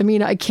artist. I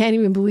mean, I can't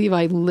even believe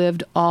I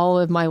lived all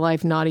of my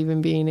life not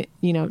even being,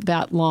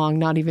 that long,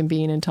 not even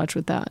being in touch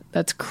with that.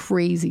 That's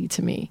crazy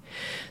to me.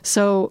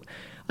 So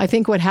I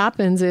think what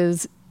happens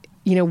is,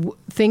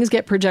 things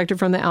get projected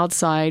from the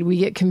outside. We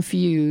get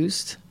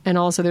confused. And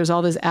also there's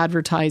all this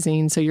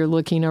advertising. So you're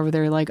looking over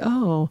there like,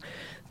 oh,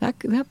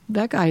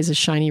 that guy has a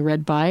shiny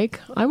red bike.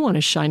 I want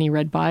a shiny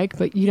red bike,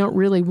 but you don't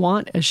really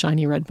want a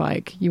shiny red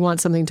bike. You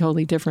want something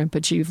totally different,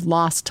 but you've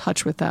lost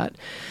touch with that.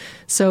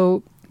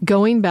 So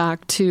going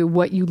back to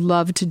what you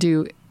love to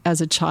do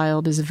as a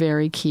child is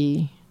very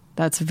key.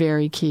 That's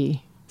very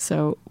key.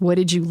 So what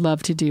did you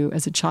love to do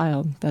as a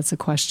child? That's a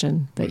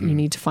question that you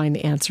need to find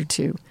the answer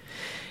to.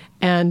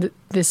 And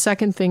the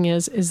second thing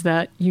is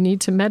that you need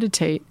to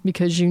meditate,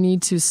 because you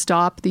need to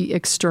stop the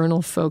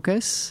external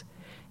focus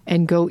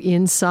and go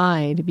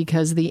inside,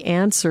 because the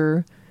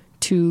answer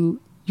to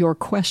your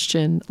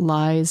question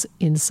lies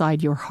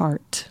inside your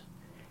heart.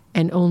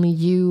 And only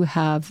you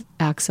have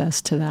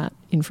access to that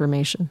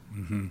information.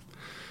 Mm-hmm.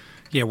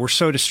 Yeah, we're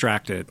so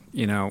distracted,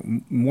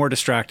 more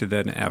distracted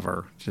than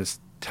ever. Just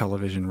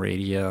television,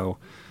 radio,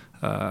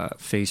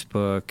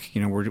 Facebook,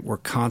 we're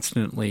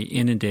constantly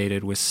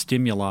inundated with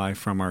stimuli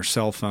from our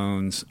cell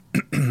phones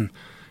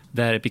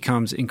that it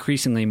becomes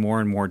increasingly more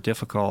and more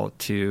difficult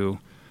to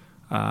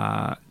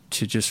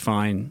just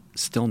find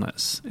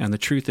stillness. And the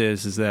truth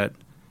is that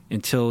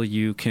until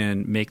you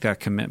can make that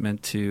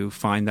commitment to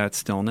find that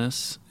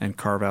stillness and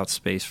carve out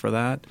space for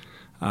that,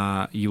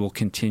 you will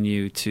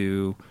continue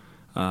to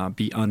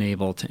be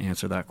unable to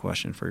answer that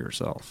question for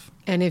yourself.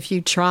 And if you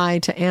try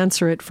to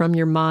answer it from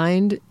your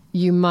mind,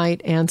 you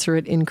might answer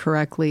it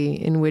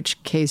incorrectly, in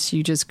which case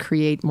you just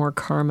create more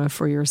karma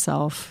for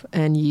yourself,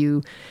 and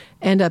you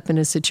end up in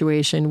a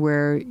situation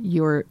where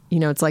you're,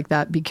 it's like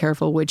that, be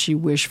careful what you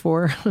wish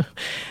for.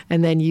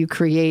 And then you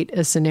create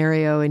a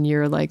scenario and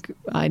you're like,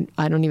 I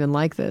don't even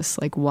like this.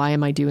 Like, why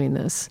am I doing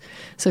this?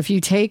 So if you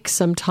take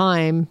some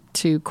time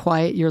to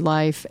quiet your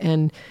life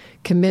and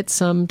commit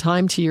some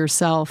time to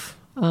yourself,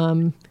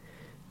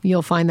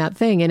 you'll find that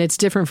thing. And it's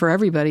different for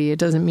everybody. It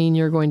doesn't mean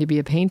you're going to be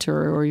a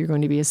painter or you're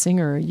going to be a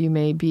singer. You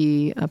may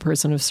be a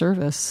person of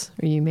service,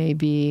 or you may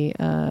be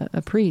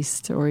a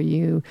priest, or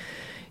you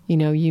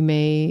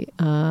may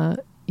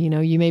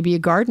be a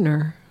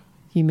gardener.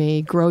 You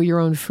may grow your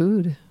own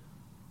food.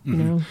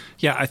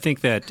 Yeah, I think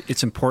that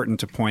it's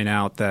important to point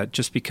out that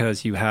just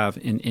because you have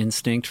an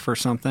instinct for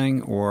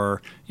something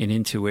or an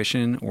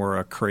intuition or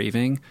a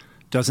craving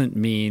doesn't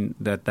mean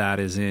that that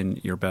is in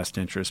your best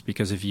interest.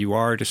 Because if you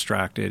are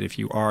distracted, if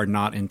you are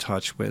not in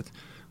touch with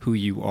who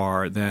you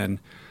are, then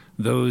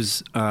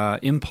those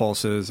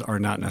impulses are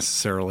not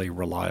necessarily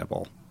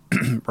reliable,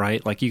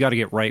 right? Like, you got to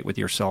get right with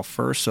yourself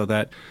first so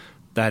that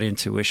that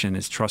intuition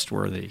is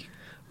trustworthy.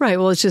 Right.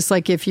 Well, it's just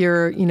like if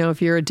you're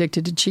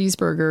addicted to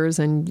cheeseburgers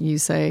and you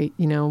say,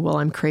 well,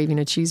 I'm craving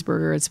a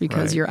cheeseburger, it's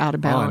because you're out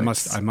of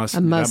balance. That must be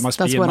in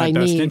my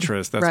best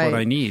interest. That's what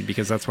I need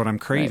because that's what I'm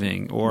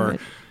craving. Right. Or,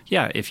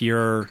 if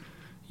you're,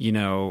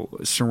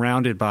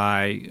 surrounded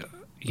by,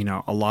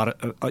 a lot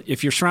of,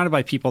 if you're surrounded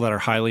by people that are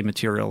highly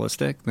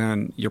materialistic,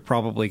 then you're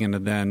probably going to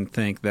then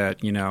think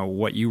that,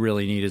 what you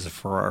really need is a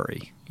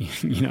Ferrari,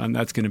 and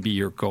that's going to be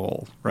your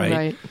goal.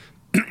 Right.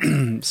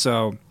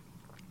 So,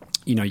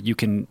 you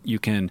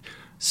can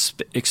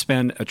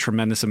expend a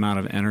tremendous amount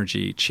of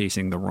energy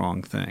chasing the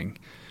wrong thing,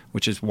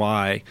 which is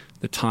why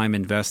the time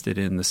invested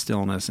in the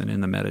stillness and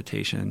in the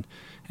meditation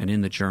and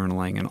in the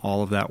journaling and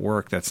all of that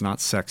work that's not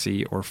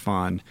sexy or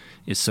fun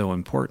is so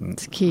important.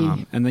 It's key.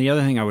 And the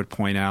other thing I would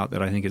point out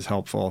that I think is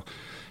helpful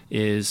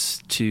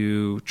is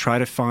to try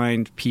to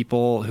find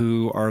people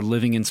who are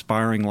living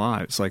inspiring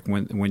lives. Like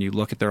when you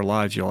look at their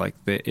lives, you're like,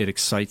 it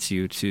excites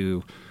you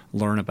to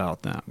learn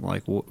about them.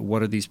 Like,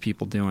 what are these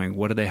people doing?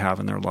 What do they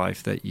have in their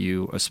life that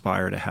you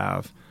aspire to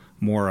have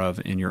more of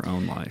in your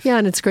own life? Yeah,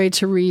 and it's great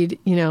to read,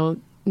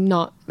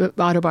 not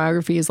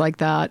autobiographies like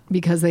that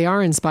because they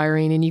are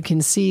inspiring, and you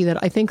can see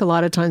that I think a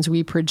lot of times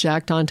we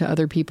project onto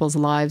other people's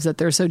lives that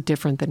they're so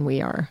different than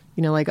we are.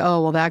 Like,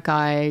 oh, well, that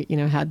guy,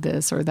 had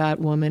this, or that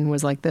woman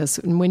was like this.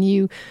 And when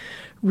you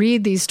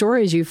read these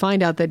stories, you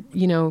find out that,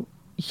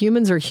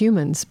 humans are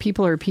humans,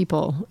 people are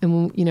people.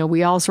 And,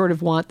 we all sort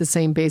of want the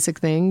same basic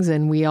things,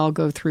 and we all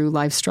go through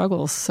life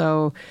struggles.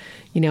 So,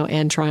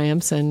 and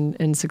triumphs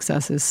and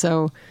successes.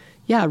 So,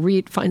 yeah,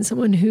 find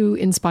someone who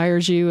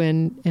inspires you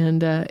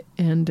and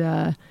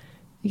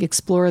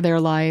explore their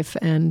life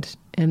and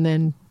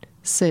then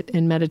sit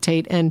and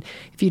meditate. And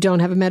if you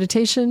don't have a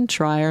meditation,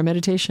 try our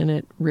meditation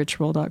at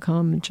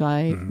richroll.com,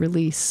 Jai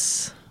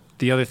Release.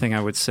 The other thing I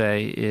would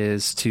say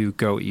is to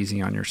go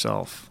easy on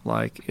yourself.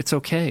 Like, it's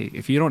okay.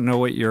 If you don't know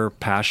what your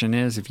passion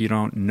is, if you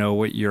don't know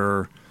what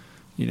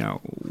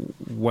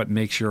what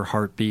makes your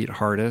heart beat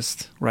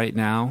hardest right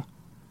now,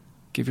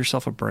 give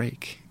yourself a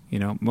break.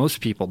 Most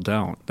people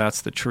don't.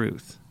 That's the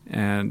truth.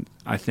 And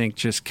I think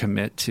just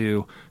commit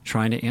to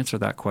trying to answer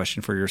that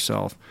question for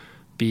yourself.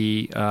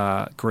 Be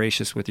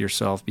gracious with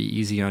yourself, be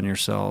easy on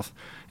yourself,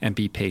 and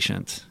be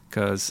patient,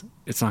 because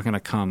it's not going to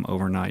come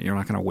overnight. You're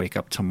not going to wake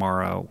up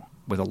tomorrow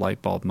with a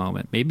light bulb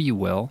moment. Maybe you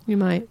will. You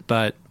might.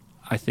 But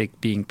I think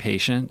being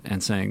patient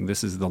and saying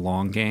this is the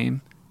long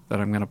game that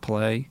I'm going to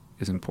play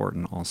is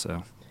important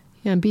also.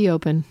 Yeah, and be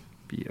open.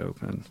 Be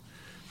open.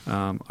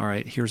 All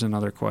right, here's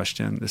another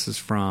question. This is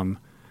from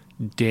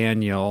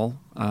Daniel.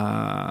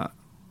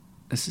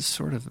 This is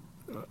sort of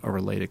a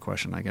related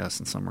question, I guess,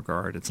 in some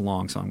regard. It's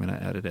long, so I'm going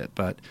to edit it.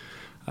 But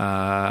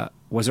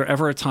was there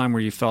ever a time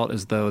where you felt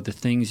as though the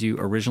things you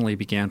originally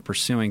began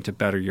pursuing to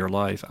better your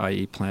life,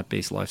 i.e.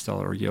 plant-based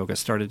lifestyle or yoga,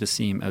 started to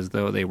seem as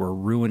though they were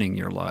ruining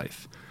your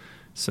life?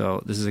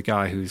 So this is a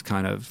guy who's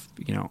kind of,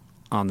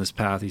 on this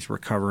path. He's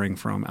recovering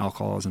from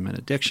alcoholism and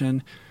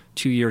addiction,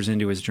 2 years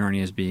into his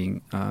journey as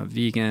being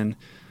vegan,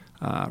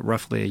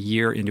 roughly a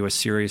year into a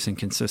serious and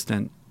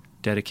consistent,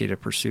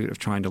 dedicated pursuit of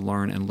trying to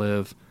learn and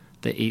live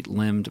the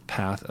 8-limbed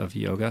path of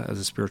yoga as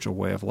a spiritual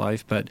way of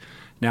life. But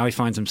now he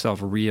finds himself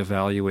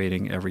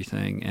reevaluating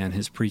everything, and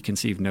his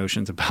preconceived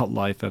notions about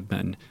life have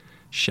been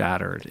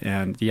shattered.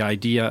 And the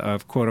idea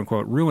of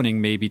quote-unquote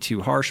ruining may be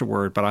too harsh a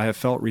word, but I have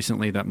felt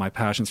recently that my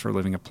passions for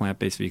living a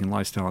plant-based vegan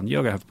lifestyle and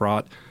yoga have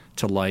brought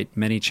to light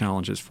many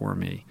challenges for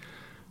me.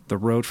 The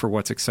road for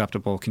what's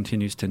acceptable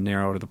continues to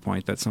narrow to the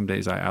point that some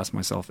days I ask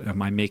myself,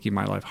 am I making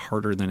my life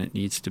harder than it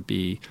needs to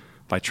be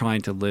by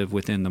trying to live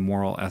within the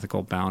moral,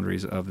 ethical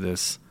boundaries of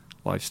this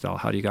lifestyle?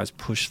 How do you guys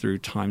push through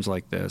times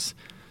like this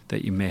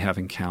that you may have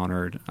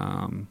encountered?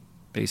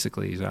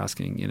 Basically, he's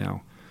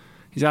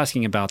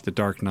asking about the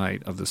dark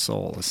night of the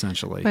soul,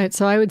 essentially. Right.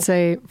 So I would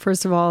say,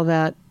 first of all,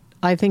 that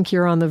I think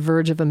you're on the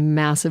verge of a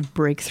massive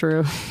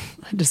breakthrough.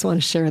 I just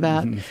want to share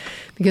that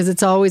because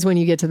it's always when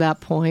you get to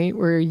that point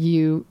where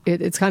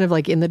it's kind of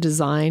like in the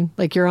design,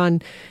 like you're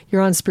on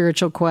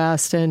spiritual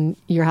quest and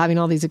you're having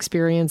all these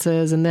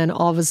experiences, and then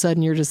all of a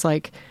sudden you're just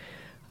like,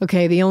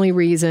 okay, the only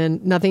reason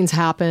nothing's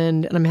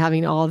happened and I'm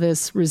having all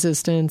this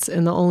resistance,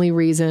 and the only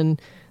reason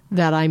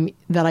that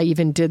I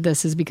even did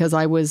this is because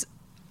I was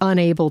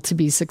unable to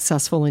be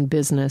successful in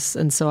business,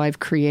 and so I've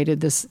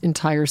created this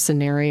entire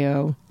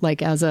scenario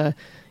like as an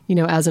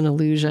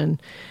illusion.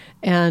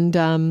 And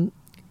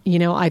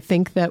I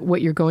think that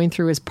what you're going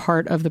through is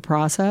part of the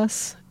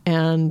process,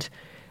 and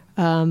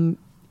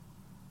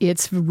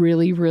it's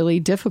really, really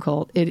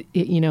difficult.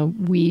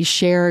 We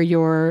share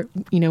your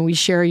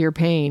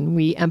pain.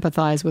 We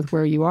empathize with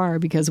where you are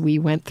because we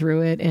went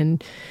through it,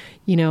 and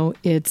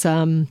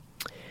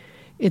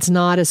it's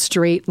not a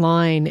straight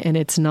line, and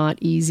it's not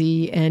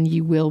easy, and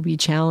you will be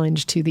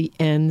challenged to the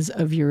ends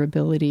of your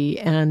ability.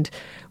 And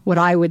what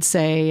I would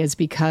say is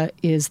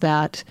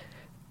that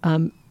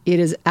it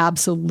is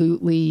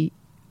absolutely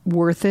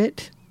worth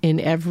it in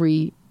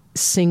every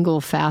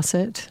single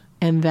facet,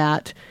 and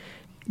that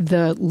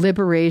the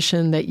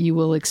liberation that you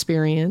will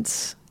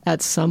experience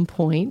at some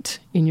point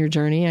in your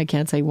journey. I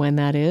can't say when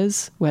that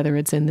is, whether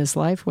it's in this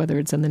life, whether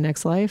it's in the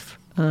next life,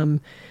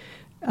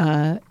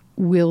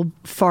 will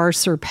far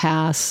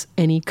surpass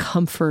any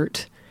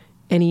comfort,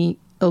 any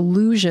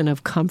illusion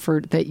of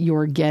comfort that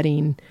you're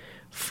getting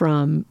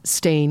from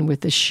staying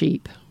with the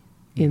sheep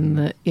in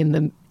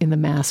the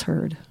mass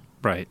herd.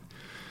 Right.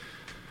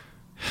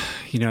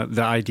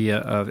 The idea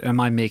of, am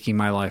I making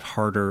my life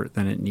harder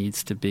than it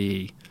needs to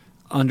be?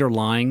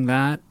 Underlying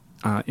that,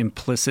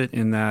 implicit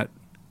in that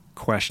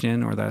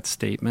question or that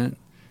statement,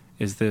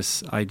 is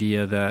this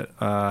idea that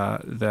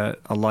that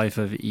a life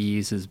of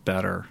ease is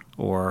better,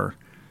 or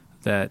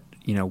that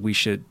we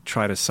should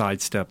try to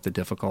sidestep the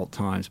difficult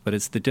times. But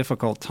it's the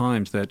difficult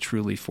times that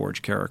truly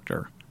forge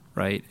character,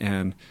 right?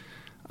 And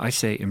I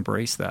say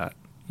embrace that,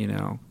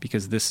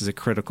 because this is a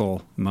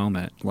critical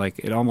moment. Like,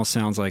 it almost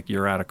sounds like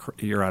you're at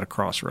a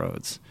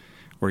crossroads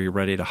where you're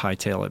ready to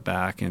hightail it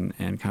back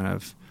and kind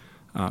of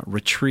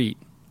retreat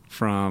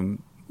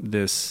from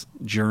this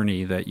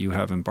journey that you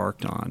have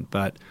embarked on.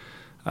 But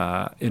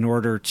in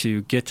order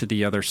to get to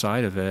the other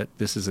side of it,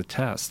 this is a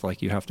test.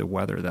 Like, you have to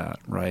weather that,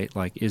 right?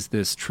 Like, is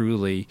this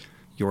truly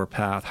your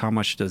path? How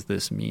much does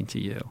this mean to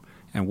you?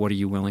 And what are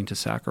you willing to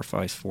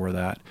sacrifice for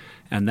that?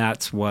 And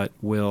that's what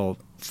will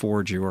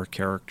forge your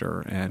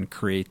character and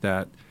create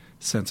that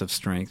sense of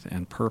strength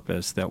and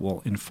purpose that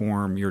will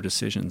inform your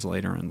decisions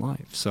later in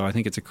life. So I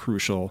think it's a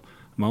crucial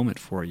moment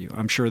for you.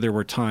 I'm sure there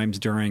were times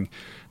during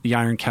the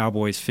Iron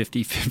Cowboy's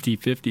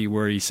 50-50-50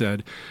 where he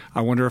said,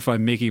 I wonder if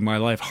I'm making my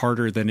life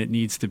harder than it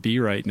needs to be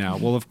right now.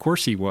 Well, of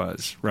course he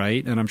was,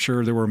 right? And I'm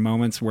sure there were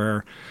moments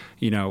where,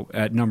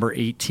 at number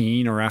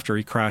 18 or after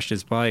he crashed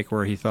his bike,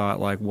 where he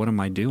thought, like, what am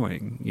I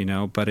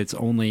doing? But it's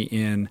only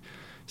in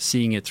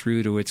seeing it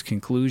through to its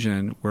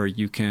conclusion where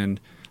you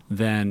can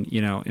then,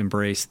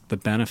 embrace the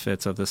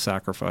benefits of the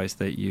sacrifice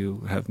that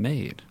you have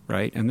made,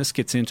 right? And this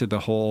gets into the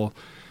whole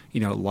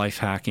life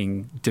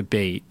hacking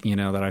debate,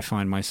 that I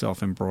find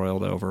myself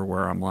embroiled over,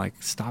 where I'm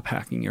like, stop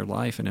hacking your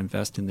life and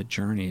invest in the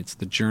journey. It's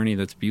the journey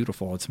that's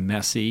beautiful. It's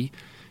messy.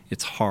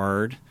 It's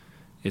hard.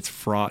 It's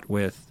fraught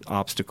with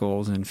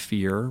obstacles and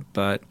fear.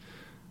 But,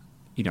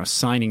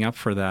 signing up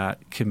for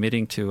that,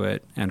 committing to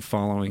it, and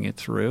following it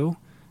through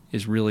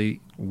is really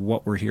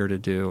what we're here to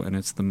do. And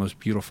it's the most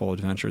beautiful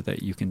adventure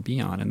that you can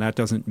be on. And that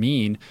doesn't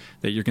mean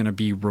that you're going to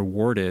be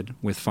rewarded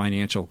with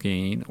financial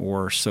gain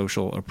or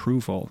social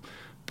approval.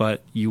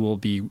 But you will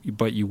be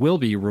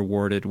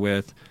rewarded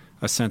with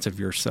a sense of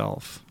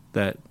yourself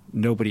that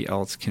nobody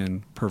else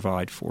can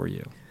provide for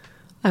you.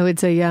 I would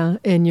say, yeah,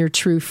 and your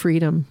true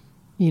freedom.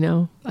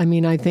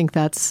 I think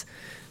that's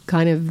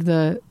kind of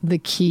the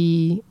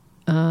key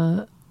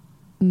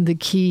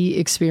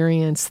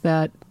experience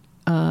that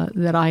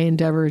I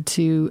endeavor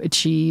to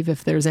achieve,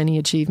 if there's any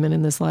achievement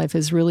in this life,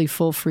 is really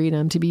full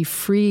freedom, to be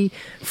freely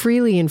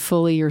and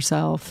fully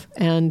yourself.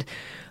 And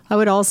I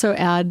would also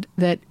add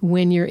that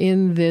when you're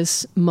in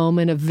this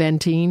moment of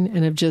venting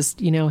and of just,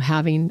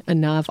 having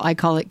enough, I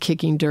call it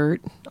kicking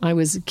dirt. I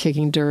was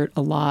kicking dirt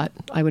a lot.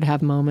 I would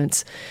have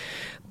moments.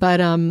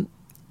 But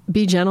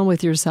be gentle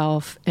with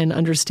yourself and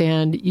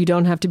understand you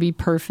don't have to be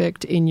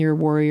perfect in your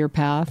warrior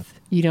path.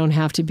 You don't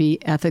have to be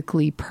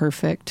ethically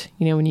perfect.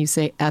 When you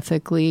say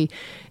ethically,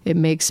 it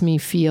makes me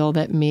feel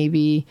that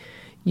maybe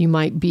you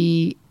might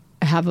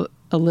have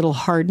a little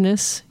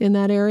hardness in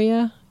that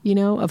area,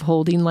 of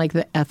holding like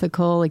the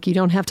ethical. Like, you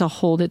don't have to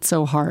hold it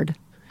so hard.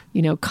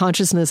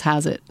 Consciousness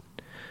has it.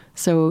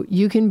 So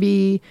you can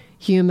be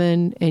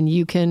human and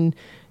you can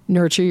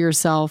nurture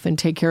yourself and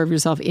take care of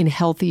yourself in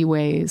healthy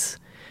ways.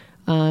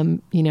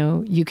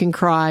 You can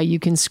cry, you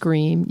can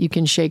scream, you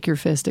can shake your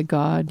fist at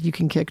God, you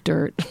can kick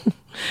dirt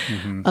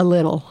a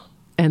little,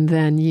 and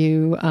then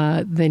you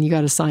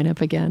got to sign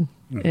up again.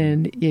 Mm-hmm.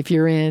 And if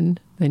you're in,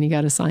 then you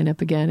got to sign up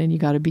again, and you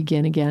got to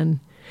begin again.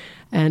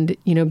 And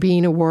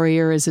being a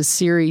warrior is a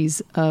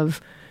series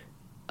of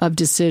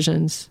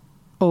decisions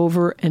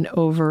over and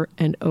over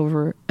and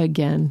over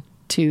again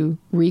to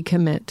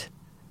recommit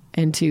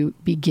and to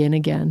begin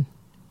again.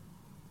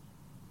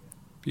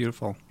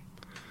 Beautiful.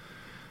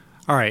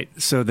 All right,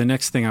 so the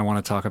next thing I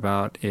want to talk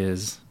about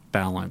is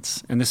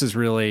balance. And this is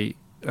really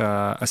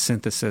a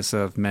synthesis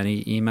of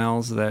many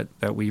emails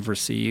that we've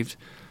received,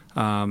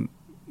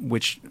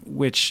 which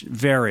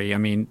vary. I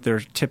mean, they're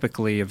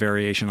typically a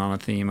variation on a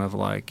theme of,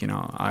 like,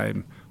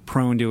 I'm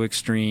prone to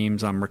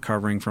extremes, I'm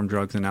recovering from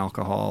drugs and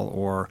alcohol,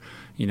 or,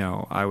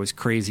 I was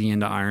crazy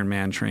into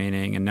Ironman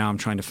training, and now I'm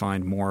trying to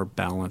find more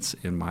balance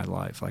in my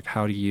life. Like,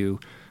 how do you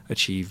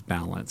achieve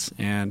balance?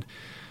 And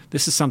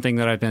this is something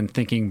that I've been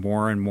thinking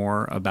more and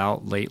more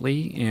about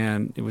lately,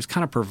 and it was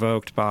kind of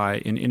provoked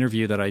by an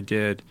interview that I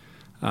did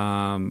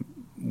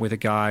with a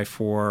guy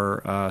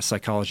for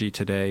Psychology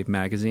Today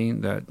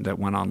magazine that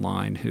went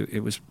online.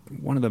 It was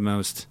one of the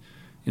most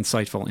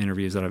insightful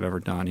interviews that I've ever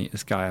done.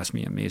 This guy asked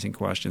me amazing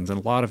questions, and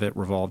a lot of it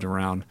revolved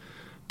around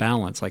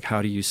balance. Like,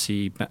 how do you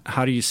see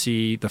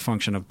the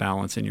function of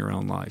balance in your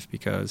own life?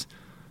 Because,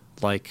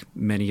 like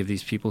many of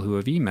these people who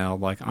have emailed,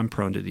 like, I'm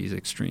prone to these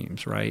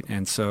extremes, right?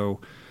 And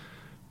so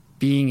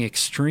being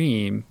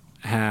extreme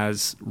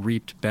has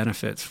reaped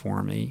benefits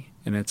for me,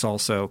 and it's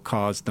also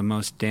caused the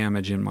most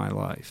damage in my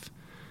life.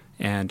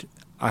 And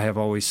I have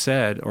always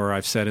said, or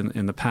I've said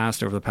in the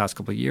past, over the past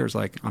couple of years,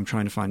 like, I'm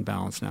trying to find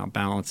balance now.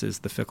 Balance is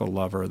the fickle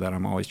lover that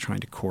I'm always trying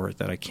to court,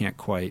 that I can't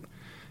quite,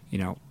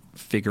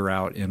 figure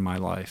out in my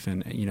life.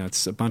 And,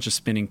 it's a bunch of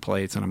spinning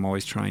plates, and I'm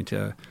always trying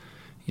to,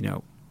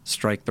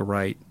 strike the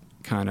right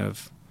kind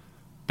of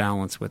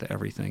balance with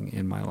everything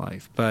in my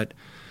life. But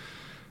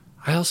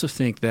I also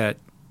think that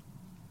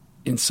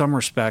in some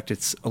respect,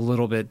 it's a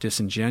little bit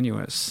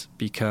disingenuous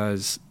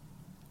because,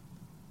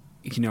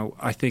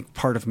 I think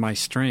part of my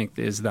strength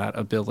is that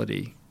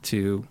ability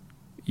to,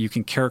 you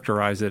can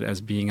characterize it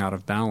as being out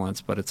of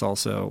balance, but it's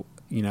also,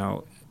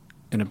 an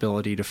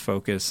ability to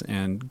focus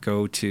and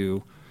go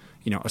to,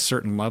 a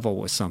certain level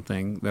with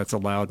something that's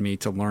allowed me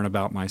to learn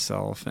about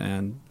myself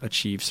and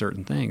achieve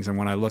certain things. And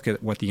when I look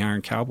at what the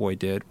Iron Cowboy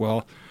did,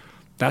 well,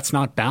 that's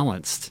not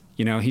balanced.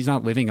 He's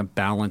not living a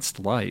balanced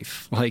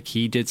life. Like,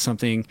 he did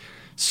something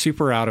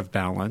super out of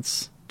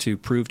balance to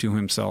prove to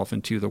himself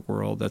and to the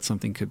world that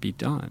something could be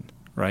done,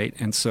 right?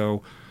 And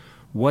so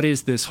what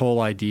is this whole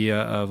idea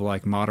of,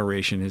 like,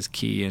 moderation is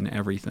key in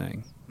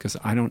everything? Because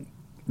I don't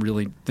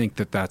really think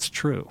that that's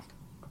true.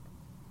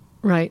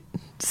 Right.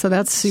 So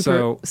that's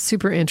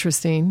super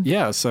interesting.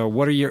 Yeah. So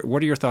what are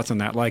your thoughts on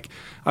that? Like,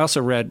 I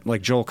also read,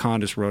 like, Joel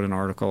Condis wrote an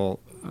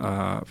article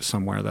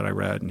somewhere that I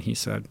read, and he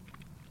said,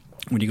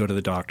 when you go to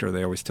the doctor,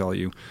 they always tell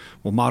you,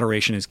 well,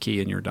 moderation is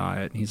key in your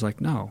diet. And he's like,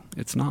 no,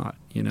 it's not.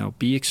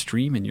 Be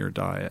extreme in your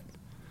diet.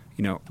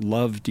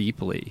 Love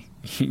deeply.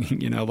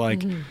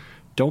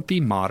 Don't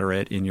be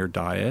moderate in your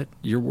diet.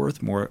 You're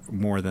worth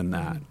more than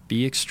that.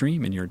 Be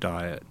extreme in your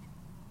diet.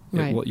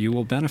 Right. You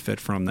will benefit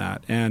from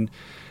that. And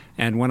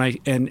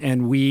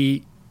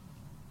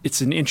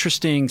it's an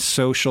interesting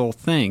social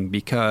thing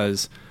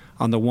because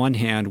on the one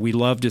hand, we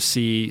love to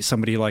see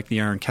somebody like the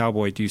Iron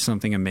Cowboy do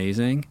something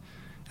amazing.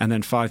 And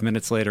then 5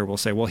 minutes later, we'll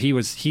say, well,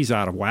 he's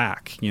out of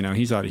whack.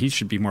 He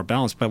should be more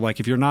balanced. But,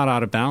 like, if you're not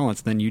out of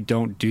balance, then you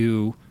don't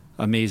do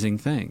amazing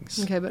things.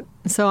 Okay, but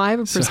so I have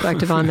a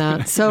perspective on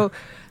that. So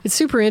it's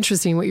super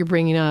interesting what you're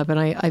bringing up, and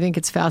I think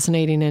it's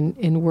fascinating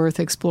and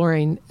worth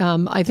exploring.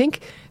 I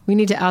think we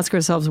need to ask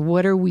ourselves,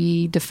 what are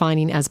we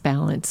defining as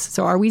balance?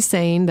 So are we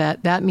saying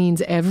that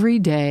means every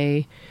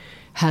day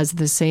has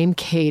the same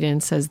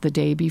cadence as the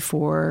day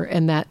before,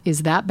 and that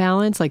is that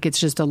balance? Like, it's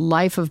just a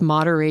life of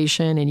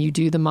moderation, and you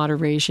do the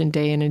moderation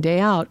day in and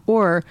day out?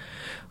 Or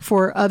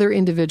for other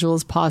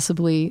individuals,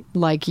 possibly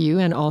like you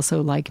and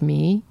also like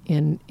me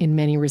in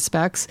many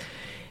respects,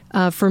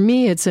 for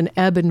me, it's an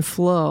ebb and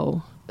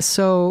flow.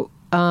 So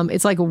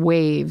it's like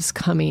waves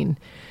coming.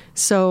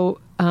 So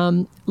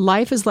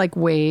life is like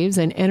waves,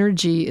 and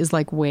energy is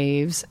like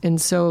waves. And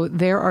so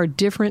there are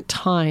different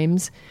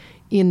times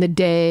in the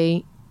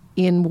day,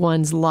 in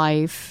one's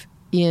life,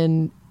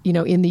 in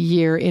the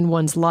year, in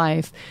one's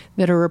life,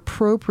 that are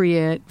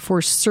appropriate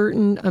for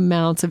certain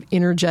amounts of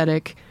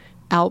energetic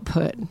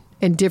output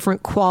and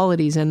different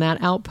qualities in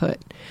that output.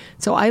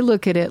 So I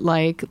look at it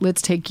like,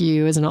 let's take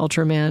you as an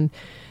Ultraman,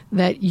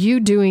 that you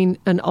doing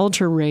an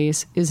ultra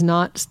race is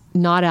not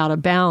out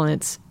of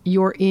balance.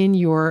 You're in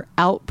your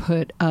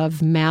output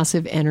of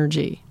massive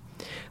energy.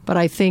 But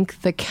I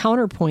think the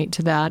counterpoint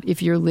to that,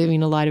 if you're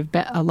living a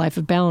life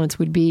of balance,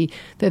 would be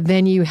that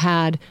then you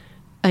had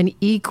an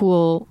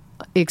equal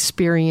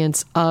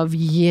experience of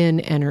yin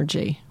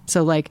energy.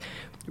 So, like,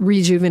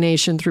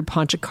 rejuvenation through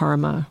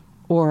panchakarma,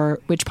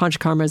 which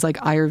panchakarma is like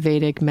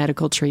Ayurvedic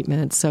medical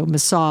treatment. So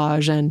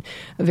massage and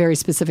a very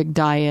specific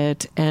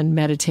diet and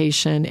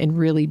meditation and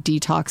really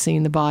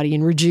detoxing the body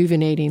and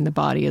rejuvenating the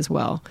body as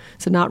well.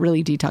 So not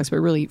really detox, but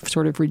really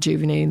sort of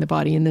rejuvenating the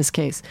body in this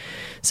case.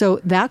 So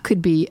that could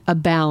be a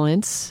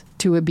balance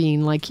to a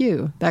being like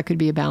you. That could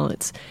be a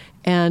balance.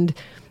 And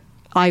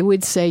I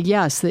would say,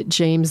 yes, that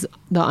James,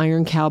 the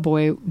Iron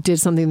Cowboy, did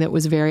something that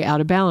was very out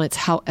of balance.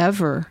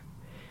 However,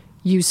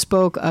 you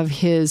spoke of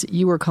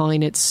you were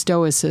calling it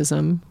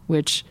stoicism,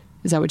 which,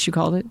 is that what you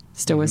called it?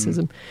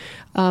 Stoicism.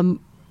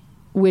 Mm-hmm.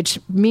 Which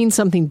means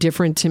something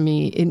different to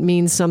me. It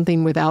means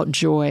something without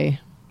joy.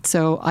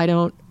 So I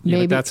don't,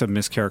 maybe. But that's a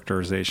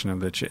mischaracterization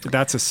of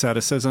that's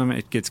asceticism.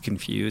 It gets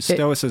confused.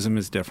 Stoicism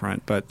is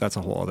different, but that's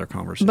a whole other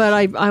conversation. But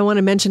I want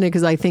to mention it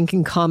because I think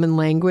in common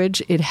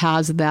language, it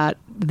has that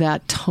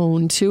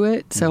tone to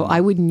it. So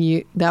mm-hmm.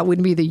 That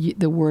wouldn't be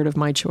the word of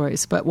my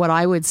choice. But what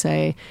I would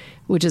say,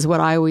 which is what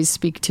I always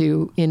speak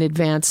to in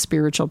advanced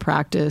spiritual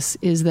practice,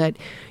 is that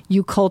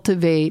you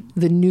cultivate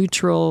the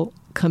neutral,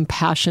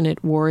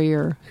 compassionate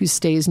warrior who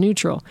stays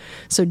neutral.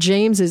 So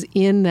James is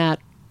in that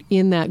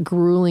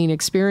grueling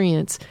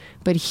experience,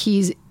 but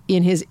he's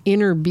in his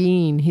inner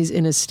being, he's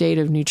in a state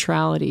of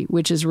neutrality,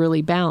 which is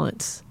really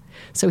balance.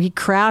 So he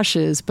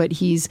crashes, but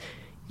he's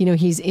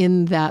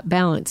in that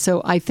balance.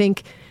 So I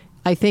think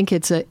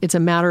it's a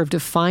matter of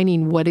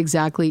defining what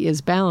exactly is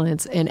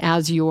balance. And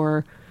as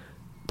your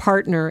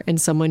partner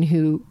and someone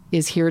who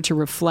is here to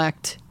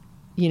reflect,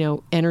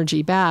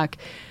 energy back,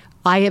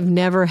 I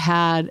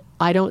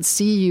don't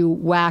see you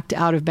whacked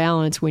out of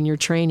balance when you're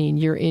training.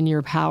 You're in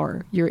your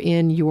power. You're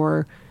in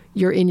your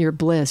you're in your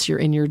bliss, you're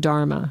in your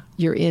dharma,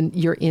 you're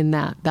in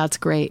that. That's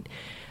great.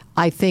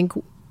 I think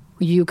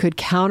you could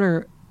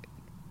counteract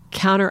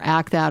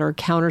that or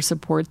counter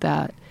support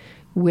that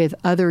with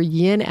other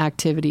yin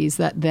activities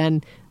that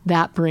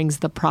brings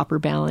the proper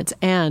balance.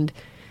 And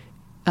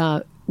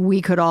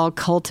we could all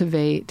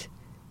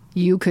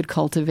you could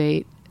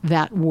cultivate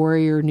that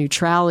warrior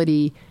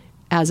neutrality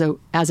as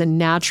a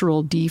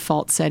natural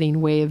default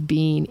setting way of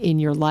being in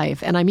your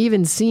life. And I'm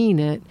even seeing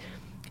it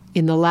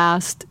in the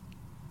last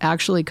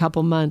actually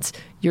couple months.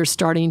 You're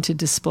starting to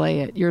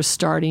display it. You're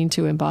starting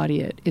to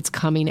embody it. It's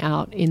coming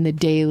out in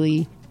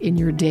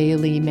your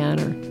daily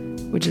manner,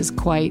 which is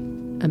quite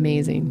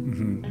amazing.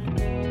 Mm-hmm.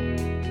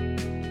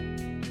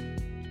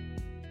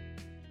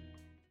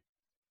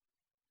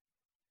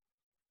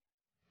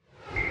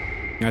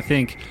 I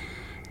think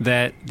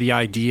that the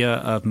idea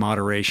of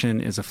moderation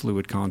is a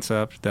fluid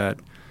concept that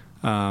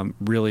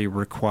really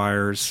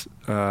requires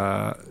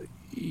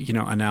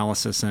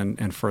analysis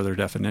and further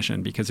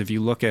definition. Because if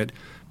you look at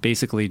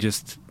basically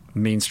just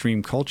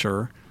mainstream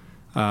culture,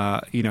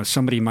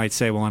 somebody might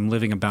say, well, I'm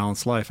living a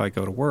balanced life. I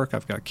go to work,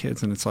 I've got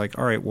kids, and it's like,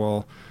 all right,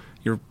 well,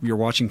 you're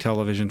watching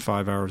television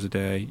 5 hours a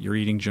day, you're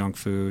eating junk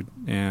food,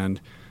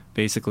 and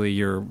basically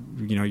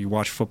you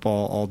watch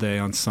football all day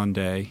on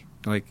Sunday.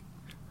 Like,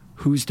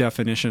 whose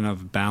definition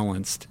of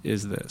balanced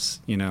is this?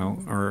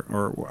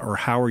 Or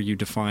how are you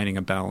defining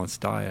a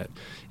balanced diet?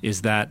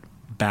 Is that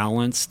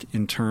balanced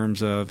in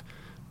terms of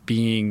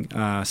being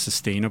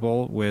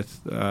sustainable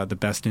with the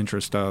best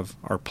interest of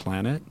our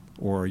planet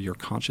or your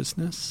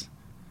consciousness?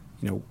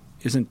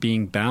 Isn't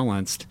being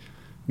balanced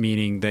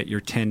meaning that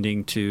you're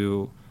tending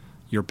to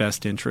your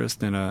best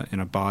interest in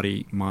a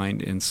body,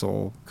 mind, and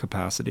soul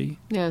capacity?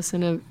 Yes,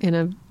 in a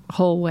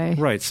whole way.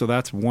 Right. So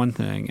that's one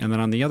thing. And then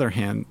on the other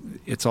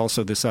hand, it's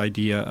also this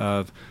idea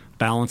of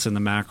balance in the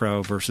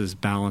macro versus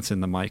balance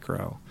in the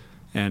micro.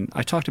 And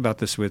I talked about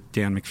this with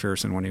Dan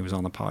McPherson when he was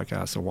on the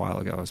podcast a while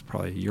ago. It was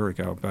probably a year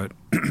ago. But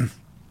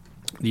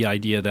the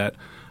idea that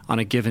on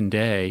a given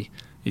day,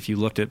 if you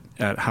looked at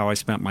how I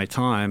spent my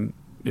time,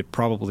 it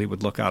probably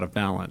would look out of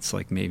balance.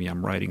 Like maybe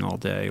I'm writing all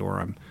day, or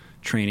I'm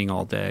training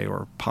all day,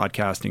 or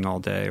podcasting all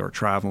day, or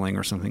traveling,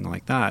 or something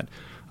like that.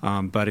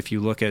 But if you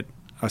look at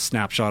a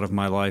snapshot of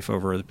my life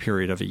over the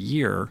period of a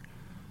year,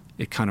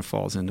 it kind of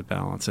falls into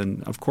balance.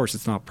 And of course,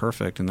 it's not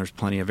perfect, and there's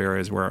plenty of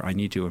areas where I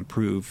need to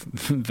improve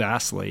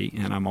vastly,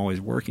 and I'm always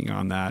working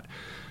on that.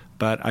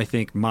 But I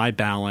think my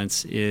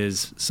balance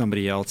is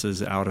somebody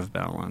else's out of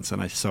balance,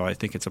 and so I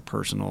think it's a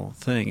personal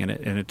thing, and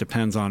it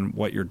depends on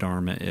what your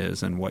dharma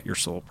is and what your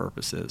soul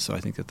purpose is. So I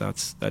think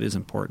that is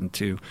important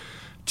to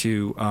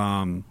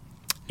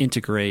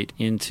integrate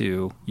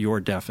into your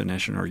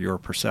definition or your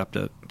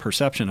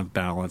perception of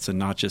balance, and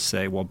not just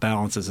say, well,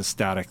 balance is a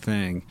static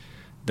thing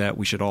that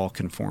we should all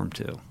conform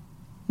to.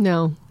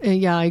 No,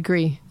 yeah, I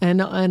agree.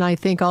 And I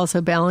think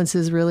also balance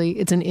is really,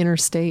 it's an inner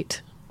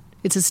state.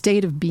 It's a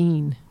state of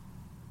being.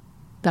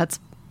 That's,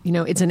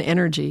 it's an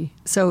energy.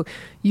 So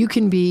you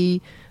can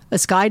be a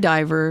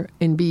skydiver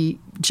and be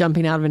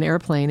jumping out of an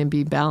airplane and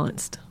be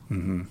balanced.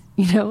 Mm-hmm.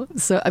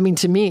 So,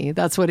 to me,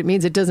 that's what it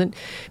means. It doesn't,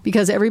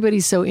 because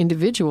everybody's so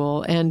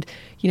individual. And,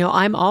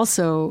 I'm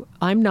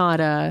not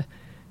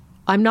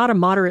a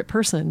moderate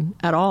person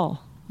at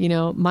all.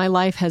 My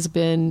life has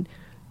been,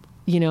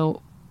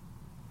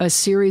 a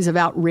series of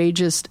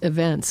outrageous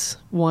events,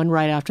 one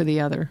right after the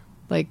other,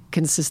 like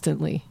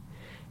consistently.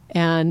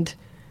 And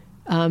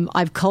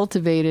I've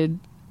cultivated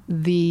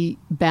the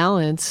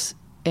balance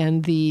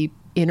and the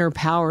inner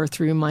power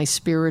through my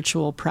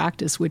spiritual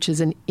practice, which is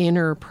an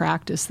inner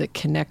practice that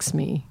connects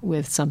me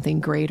with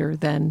something greater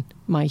than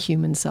my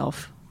human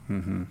self.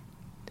 Mm-hmm.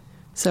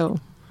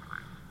 So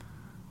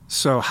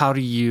how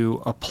do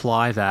you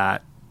apply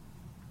that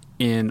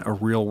in a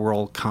real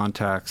world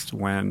context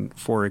when,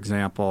 for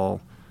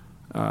example,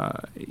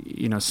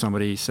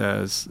 somebody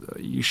says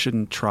you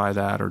shouldn't try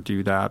that or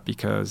do that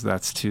because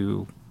that's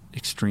too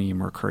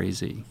extreme or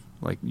crazy?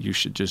 Like, you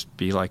should just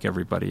be like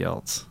everybody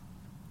else.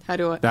 How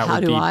do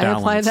I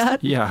apply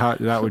that? Yeah,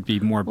 that would be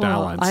more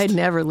balanced. I'd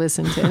never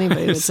listen to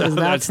anybody that says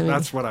that to me.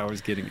 That's what I was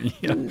getting at.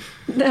 Yeah.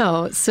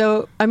 No,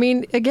 so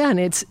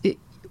again,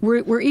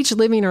 we're each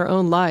living our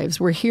own lives.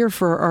 We're here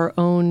for our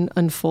own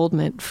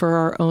unfoldment, for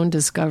our own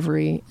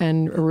discovery,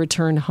 and a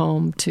return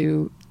home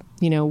to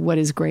what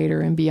is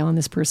greater and beyond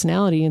this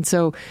personality. And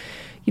so,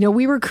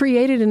 we were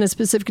created in a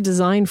specific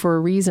design for a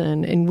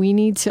reason, and we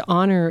need to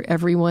honor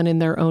everyone in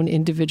their own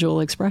individual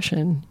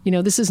expression.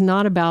 This is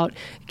not about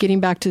getting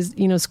back to,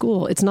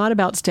 school. It's not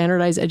about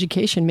standardized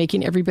education,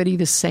 making everybody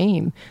the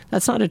same.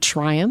 That's not a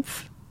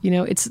triumph.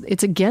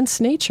 It's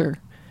against nature.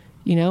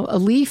 A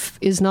leaf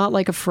is not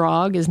like a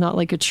frog, is not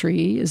like a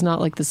tree, is not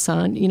like the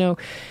sun.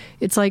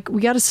 It's like,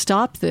 we got to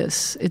stop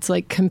this. It's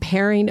like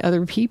comparing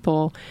other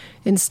people.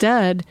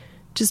 Instead,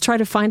 just try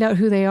to find out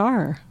who they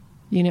are.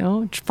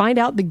 Find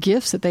out the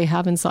gifts that they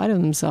have inside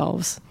of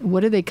themselves.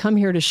 What do they come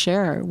here to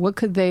share? What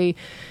could they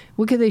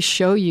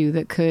show you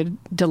that could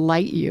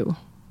delight you?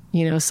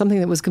 Something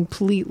that was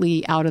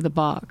completely out of the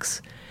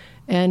box.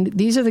 And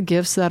these are the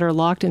gifts that are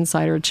locked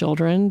inside our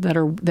children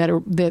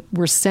that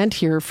were sent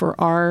here for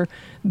our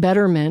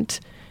betterment.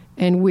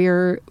 And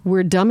we're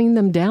dumbing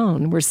them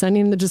down. We're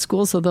sending them to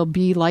school so they'll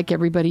be like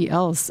everybody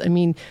else. I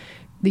mean,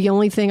 the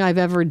only thing I've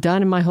ever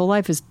done in my whole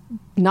life is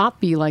not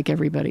be like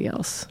everybody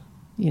else,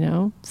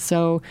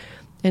 So,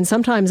 and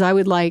sometimes I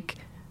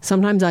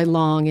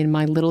long in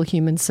my little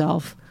human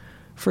self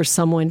for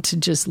someone to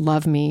just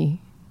love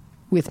me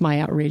with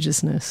my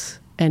outrageousness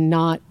and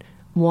not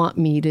want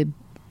me to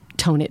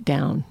tone it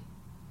down.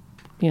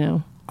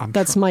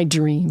 That's my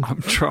dream.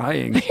 I'm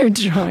trying. You're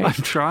trying. I'm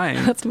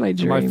trying. That's my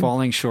dream. Am I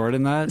falling short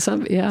in that?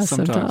 Sometimes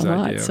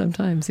I do.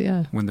 Sometimes,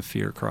 yeah. When the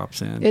fear crops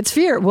in. It's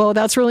fear. Well,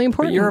 that's really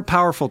important. But you're a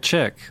powerful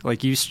chick.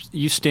 Like you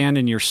stand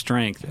in your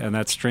strength, and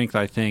that strength,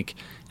 I think,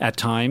 at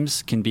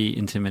times can be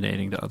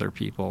intimidating to other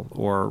people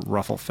or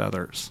ruffle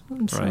feathers.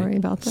 I'm sorry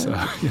about that. So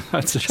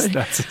that's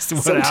just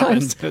what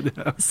happens.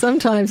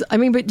 Sometimes. I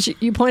mean, but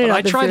you pointed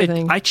out the fear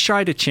thing. I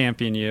try to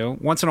champion you.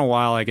 Once in a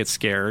while, I get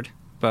scared,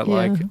 but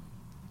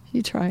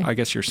you try. I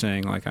guess you're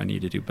saying I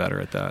need to do better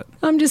at that.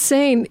 I'm just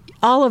saying,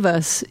 all of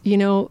us,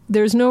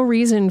 there's no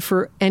reason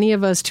for any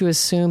of us to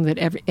assume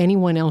that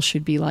anyone else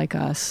should be like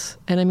us.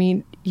 And I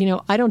mean,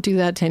 I don't do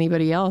that to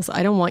anybody else.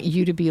 I don't want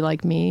you to be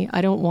like me.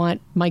 I don't want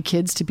my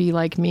kids to be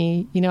like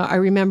me. I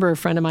remember a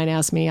friend of mine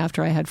asked me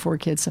after I had 4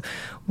 kids, so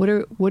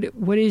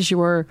what is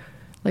your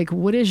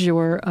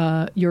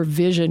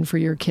vision for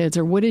your kids,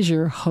 or what is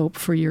your hope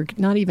for your,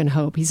 not even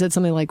hope. He said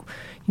something like,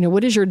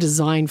 what is your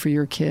design for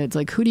your kids?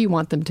 Like, who do you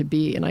want them to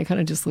be? And I kind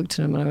of just looked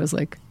at him and I was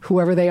like,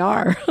 whoever they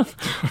are,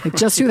 like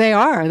just who they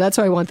are. That's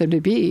who I want them to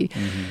be.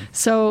 Mm-hmm.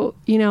 So,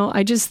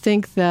 I just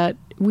think that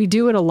we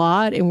do it a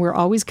lot and we're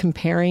always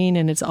comparing,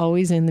 and it's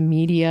always in the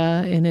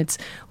media, and it's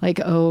like,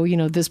 oh,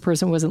 this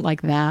person wasn't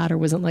like that or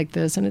wasn't like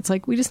this. And it's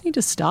like, we just need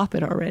to stop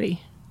it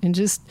already and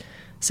just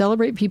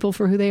celebrate people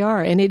for who they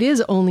are. And it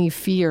is only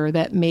fear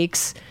that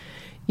makes,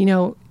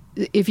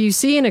 if you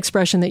see an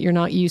expression that you're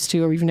not used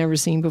to or you've never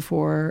seen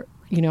before,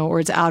 or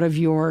it's out of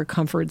your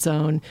comfort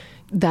zone,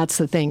 that's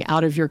the thing,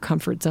 out of your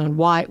comfort zone.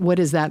 Why? What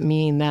does that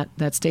mean,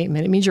 that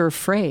statement? It means you're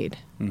afraid.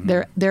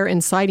 Mm-hmm. They're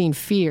inciting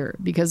fear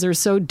because they're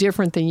so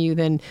different than you.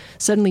 Then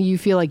suddenly you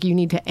feel like you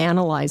need to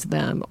analyze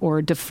them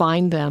or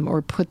define them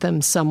or put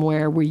them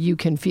somewhere where you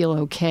can feel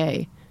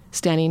okay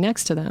standing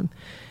next to them.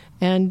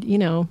 And,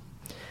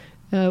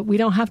 we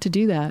don't have to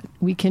do that.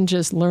 We can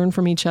just learn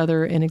from each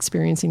other and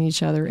experiencing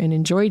each other and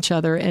enjoy each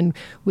other. And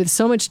with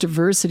so much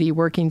diversity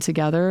working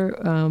together,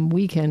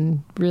 we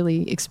can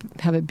really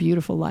have a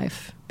beautiful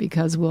life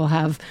because we'll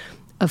have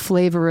a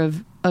flavor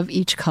of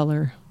each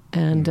color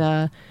and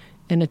a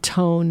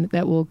tone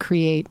that will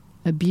create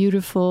a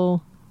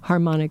beautiful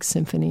harmonic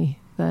symphony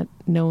that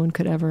no one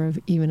could ever have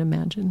even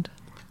imagined.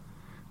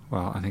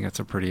 Well, I think that's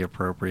a pretty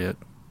appropriate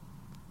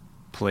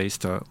place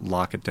to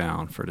lock it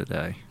down for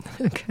today.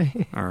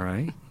 Okay. All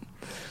right.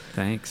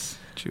 Thanks,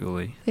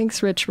 Julie.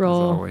 Thanks, Rich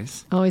Roll. As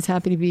always. Always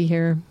happy to be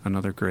here.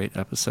 Another great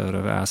episode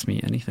of Ask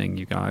Me Anything,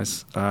 you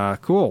guys.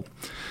 Cool.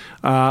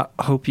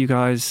 Hope you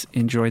guys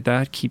enjoyed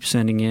that. Keep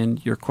sending in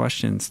your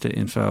questions to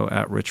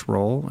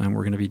info@richroll, and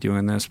we're going to be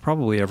doing this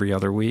probably every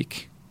other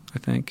week, I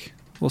think.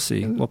 We'll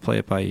see. We'll play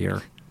it by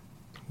ear.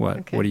 What?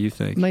 Okay. What do you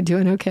think? Am I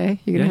doing okay?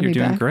 You're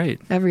doing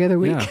great. Every other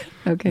week?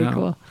 Yeah. Okay,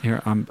 cool.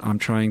 Here, I'm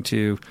trying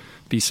to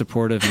be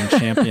supportive and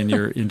champion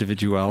your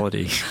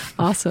individuality.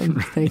 Awesome.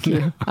 Thank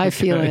you. I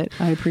feel it.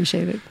 I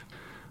appreciate it.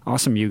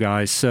 Awesome, you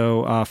guys.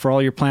 So for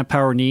all your plant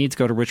power needs,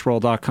 go to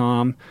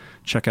richroll.com.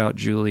 Check out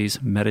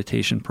Julie's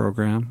meditation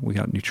program. We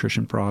got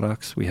nutrition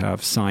products. We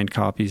have signed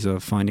copies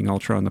of Finding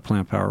Ultra on the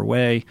Plant Power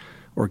Way,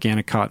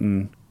 organic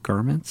cotton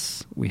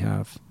garments. We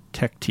have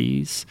tech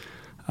tees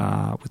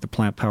with the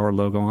Plant Power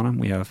logo on them.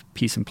 We have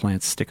Peace and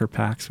Plants sticker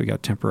packs. We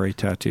got temporary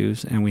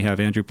tattoos. And we have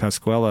Andrew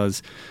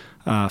Pasquella's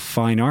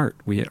fine art.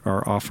 We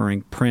are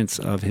offering prints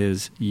of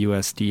his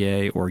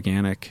USDA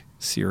organic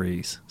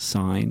series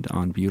signed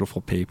on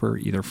beautiful paper,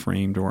 either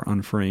framed or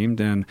unframed.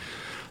 And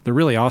they're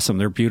really awesome.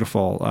 They're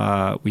beautiful.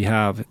 We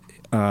have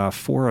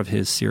 4 of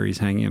his series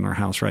hanging in our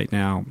house right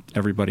now.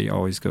 Everybody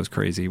always goes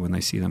crazy when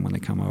they see them when they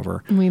come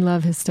over. We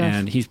love his stuff.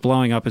 And he's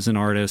blowing up as an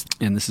artist.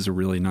 And this is a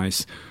really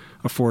nice,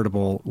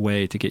 affordable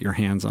way to get your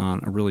hands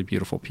on a really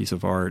beautiful piece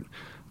of art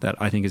that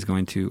I think is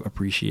going to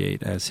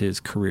appreciate as his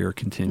career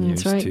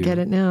continues to get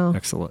it now.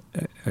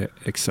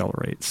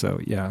 Accelerate. So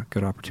yeah,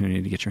 good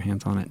opportunity to get your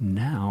hands on it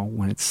now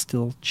when it's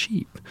still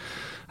cheap.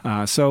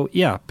 So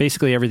yeah,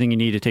 basically everything you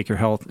need to take your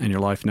health and your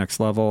life next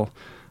level,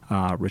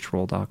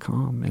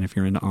 richroll.com. And if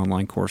you're into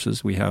online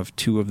courses, we have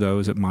 2 of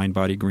those at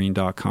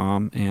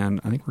mindbodygreen.com. And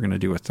I think we're going to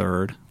do a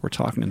third. We're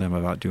talking to them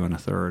about doing a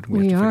third. We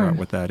have to figure out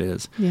what that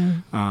is.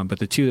 Yeah. But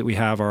the 2 that we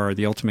have are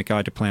The Ultimate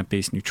Guide to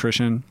Plant-Based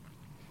Nutrition,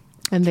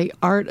 and The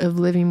Art of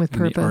Living with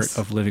Purpose. The Art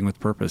of Living with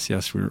Purpose.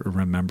 Yes, we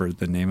remembered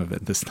the name of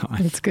it this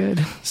time. It's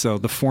good. So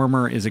the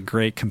former is a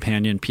great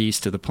companion piece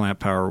to the Plant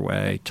Power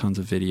Way. Tons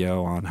of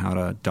video on how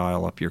to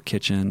dial up your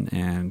kitchen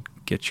and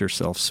get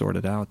yourself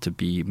sorted out to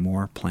be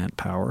more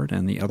plant-powered.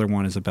 And the other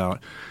one is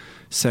about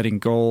setting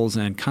goals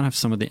and kind of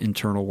some of the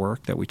internal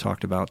work that we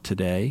talked about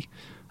today.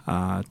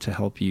 to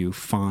help you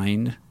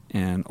find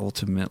and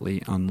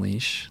ultimately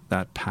unleash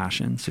that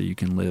passion so you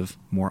can live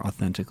more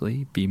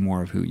authentically, be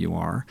more of who you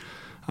are.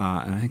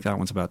 And I think that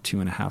one's about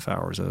 2.5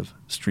 hours of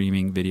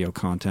streaming video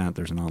content.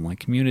 There's an online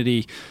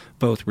community,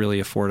 both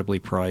really affordably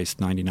priced,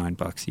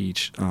 $99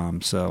 each.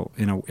 So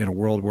in a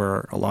world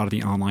where a lot of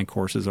the online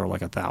courses are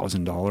like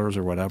 $1,000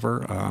 or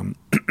whatever,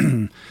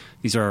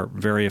 these are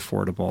very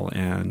affordable,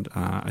 and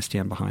I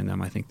stand behind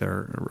them. I think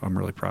I'm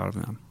really proud of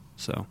them.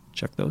 So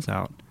check those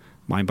out.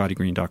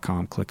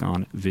 mindbodygreen.com, click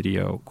on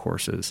video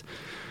courses.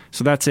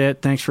 So that's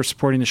it. Thanks for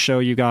supporting the show,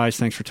 you guys.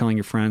 Thanks for telling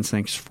your friends.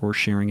 Thanks for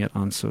sharing it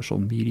on social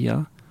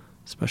media,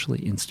 especially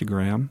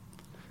Instagram.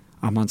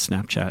 I'm on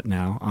Snapchat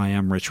now. I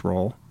am Rich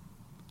Roll.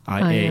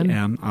 I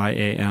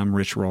am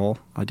Rich Roll.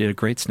 I did a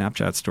great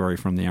Snapchat story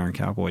from the Iron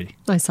Cowboy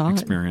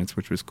experience,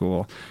 which was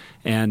cool.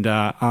 And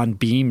on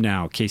Beam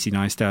now, Casey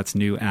Neistat's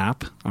new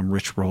app. I'm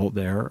Rich Roll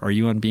there. Are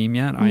you on Beam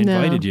yet? I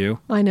invited you.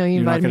 I know you You're invited me.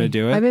 You're not going to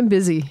do it? I've been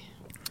busy.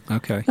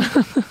 Okay.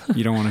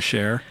 You don't want to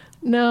share?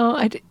 No,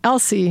 I'll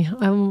see.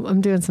 I'm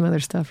doing some other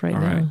stuff right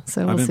now.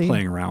 So I've been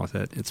playing around with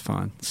it. It's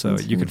fun. So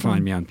you can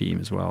find me on Beam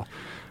as well.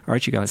 All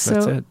right, you guys,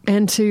 that's it.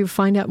 And to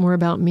find out more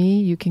about me,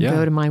 you can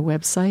go to my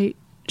website,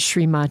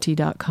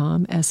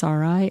 srimati.com,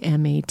 SRIMATI.com.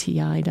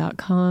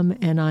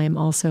 And I am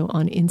also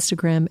on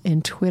Instagram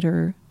and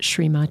Twitter,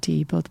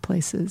 Srimati, both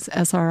places,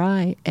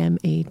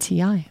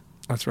 SRIMATI.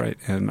 That's right.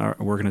 And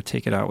we're going to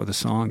take it out with a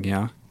song,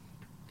 yeah?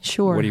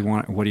 Sure. What do you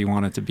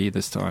want it to be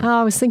this time?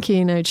 I was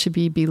thinking it should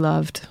be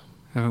Beloved.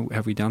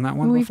 Have we done that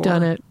one We've before?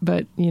 done it,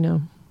 but, it's been a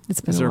while.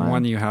 Is there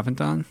one you haven't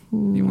done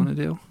you want to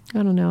do?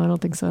 I don't know. I don't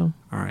think so.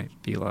 All right.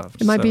 Beloved.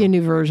 It might be a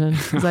new version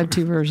because I have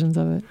 2 versions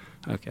of it.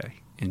 Okay.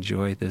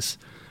 Enjoy this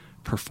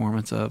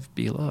performance of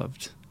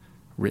Beloved,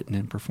 written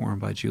and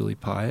performed by Julie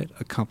Pyatt,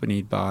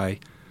 accompanied by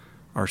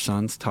our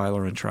sons,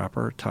 Tyler and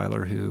Trapper.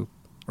 Tyler, who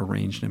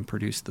arranged and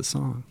produced the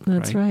song.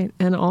 That's right.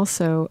 And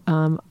also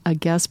a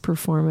guest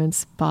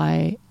performance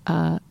by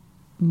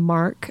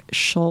Mark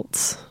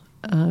Schultz,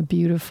 a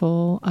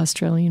beautiful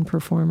Australian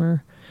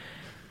performer.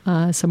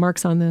 So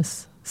Mark's on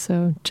this,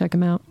 so check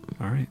him out.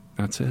 All right.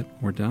 That's it.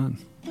 We're done.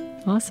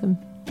 Awesome.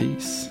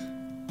 Peace.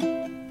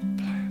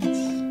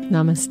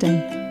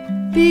 Namaste.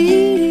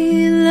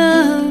 Be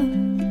love,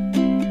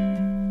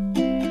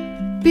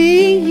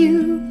 be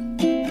you,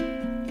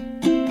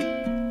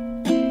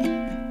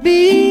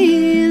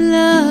 be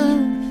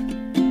love,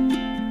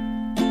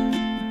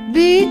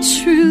 be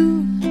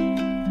true.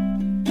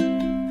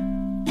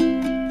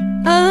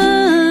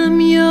 I'm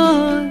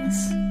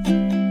yours,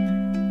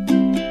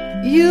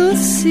 you'll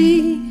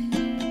see.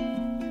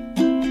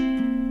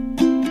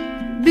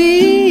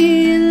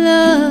 Be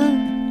love,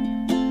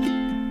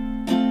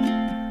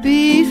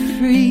 be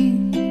free.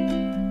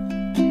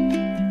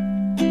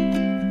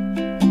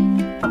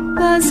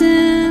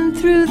 Buzzing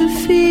through the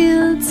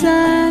fields,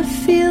 I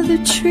feel the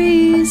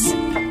trees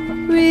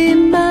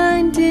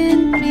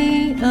reminding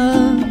me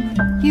of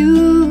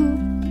you.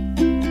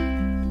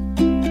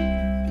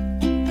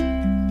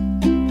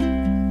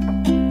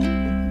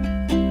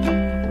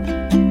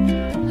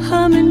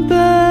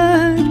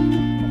 Hummingbird,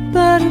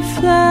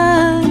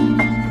 butterfly,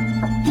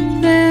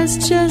 there's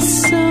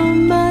just so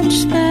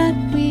much that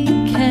we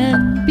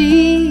can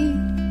be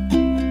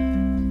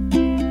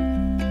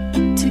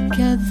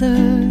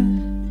together.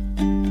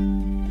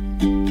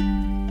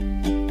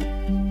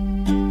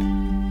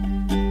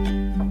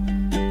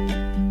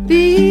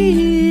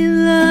 Be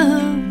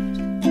loved,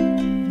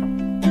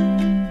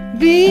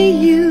 be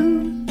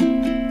you,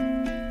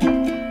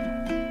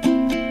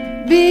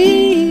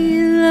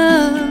 be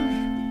loved,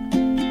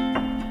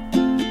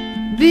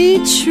 be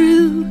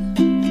true.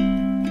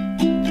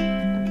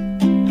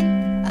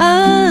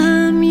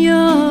 I'm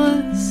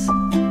yours,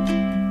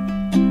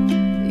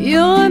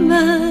 you're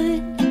mine.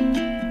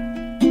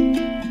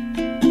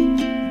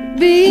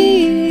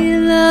 Be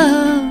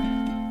loved,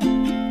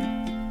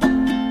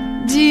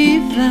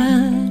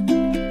 divine.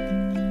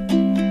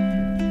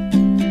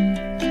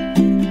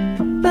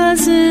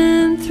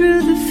 Buzzing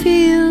through the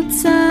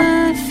fields,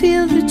 I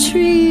feel the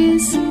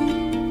trees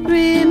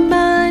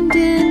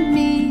reminding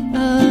me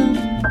of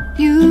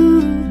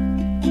you.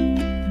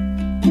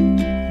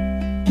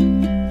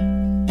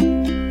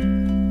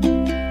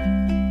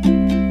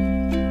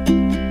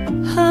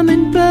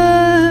 Hummingbird,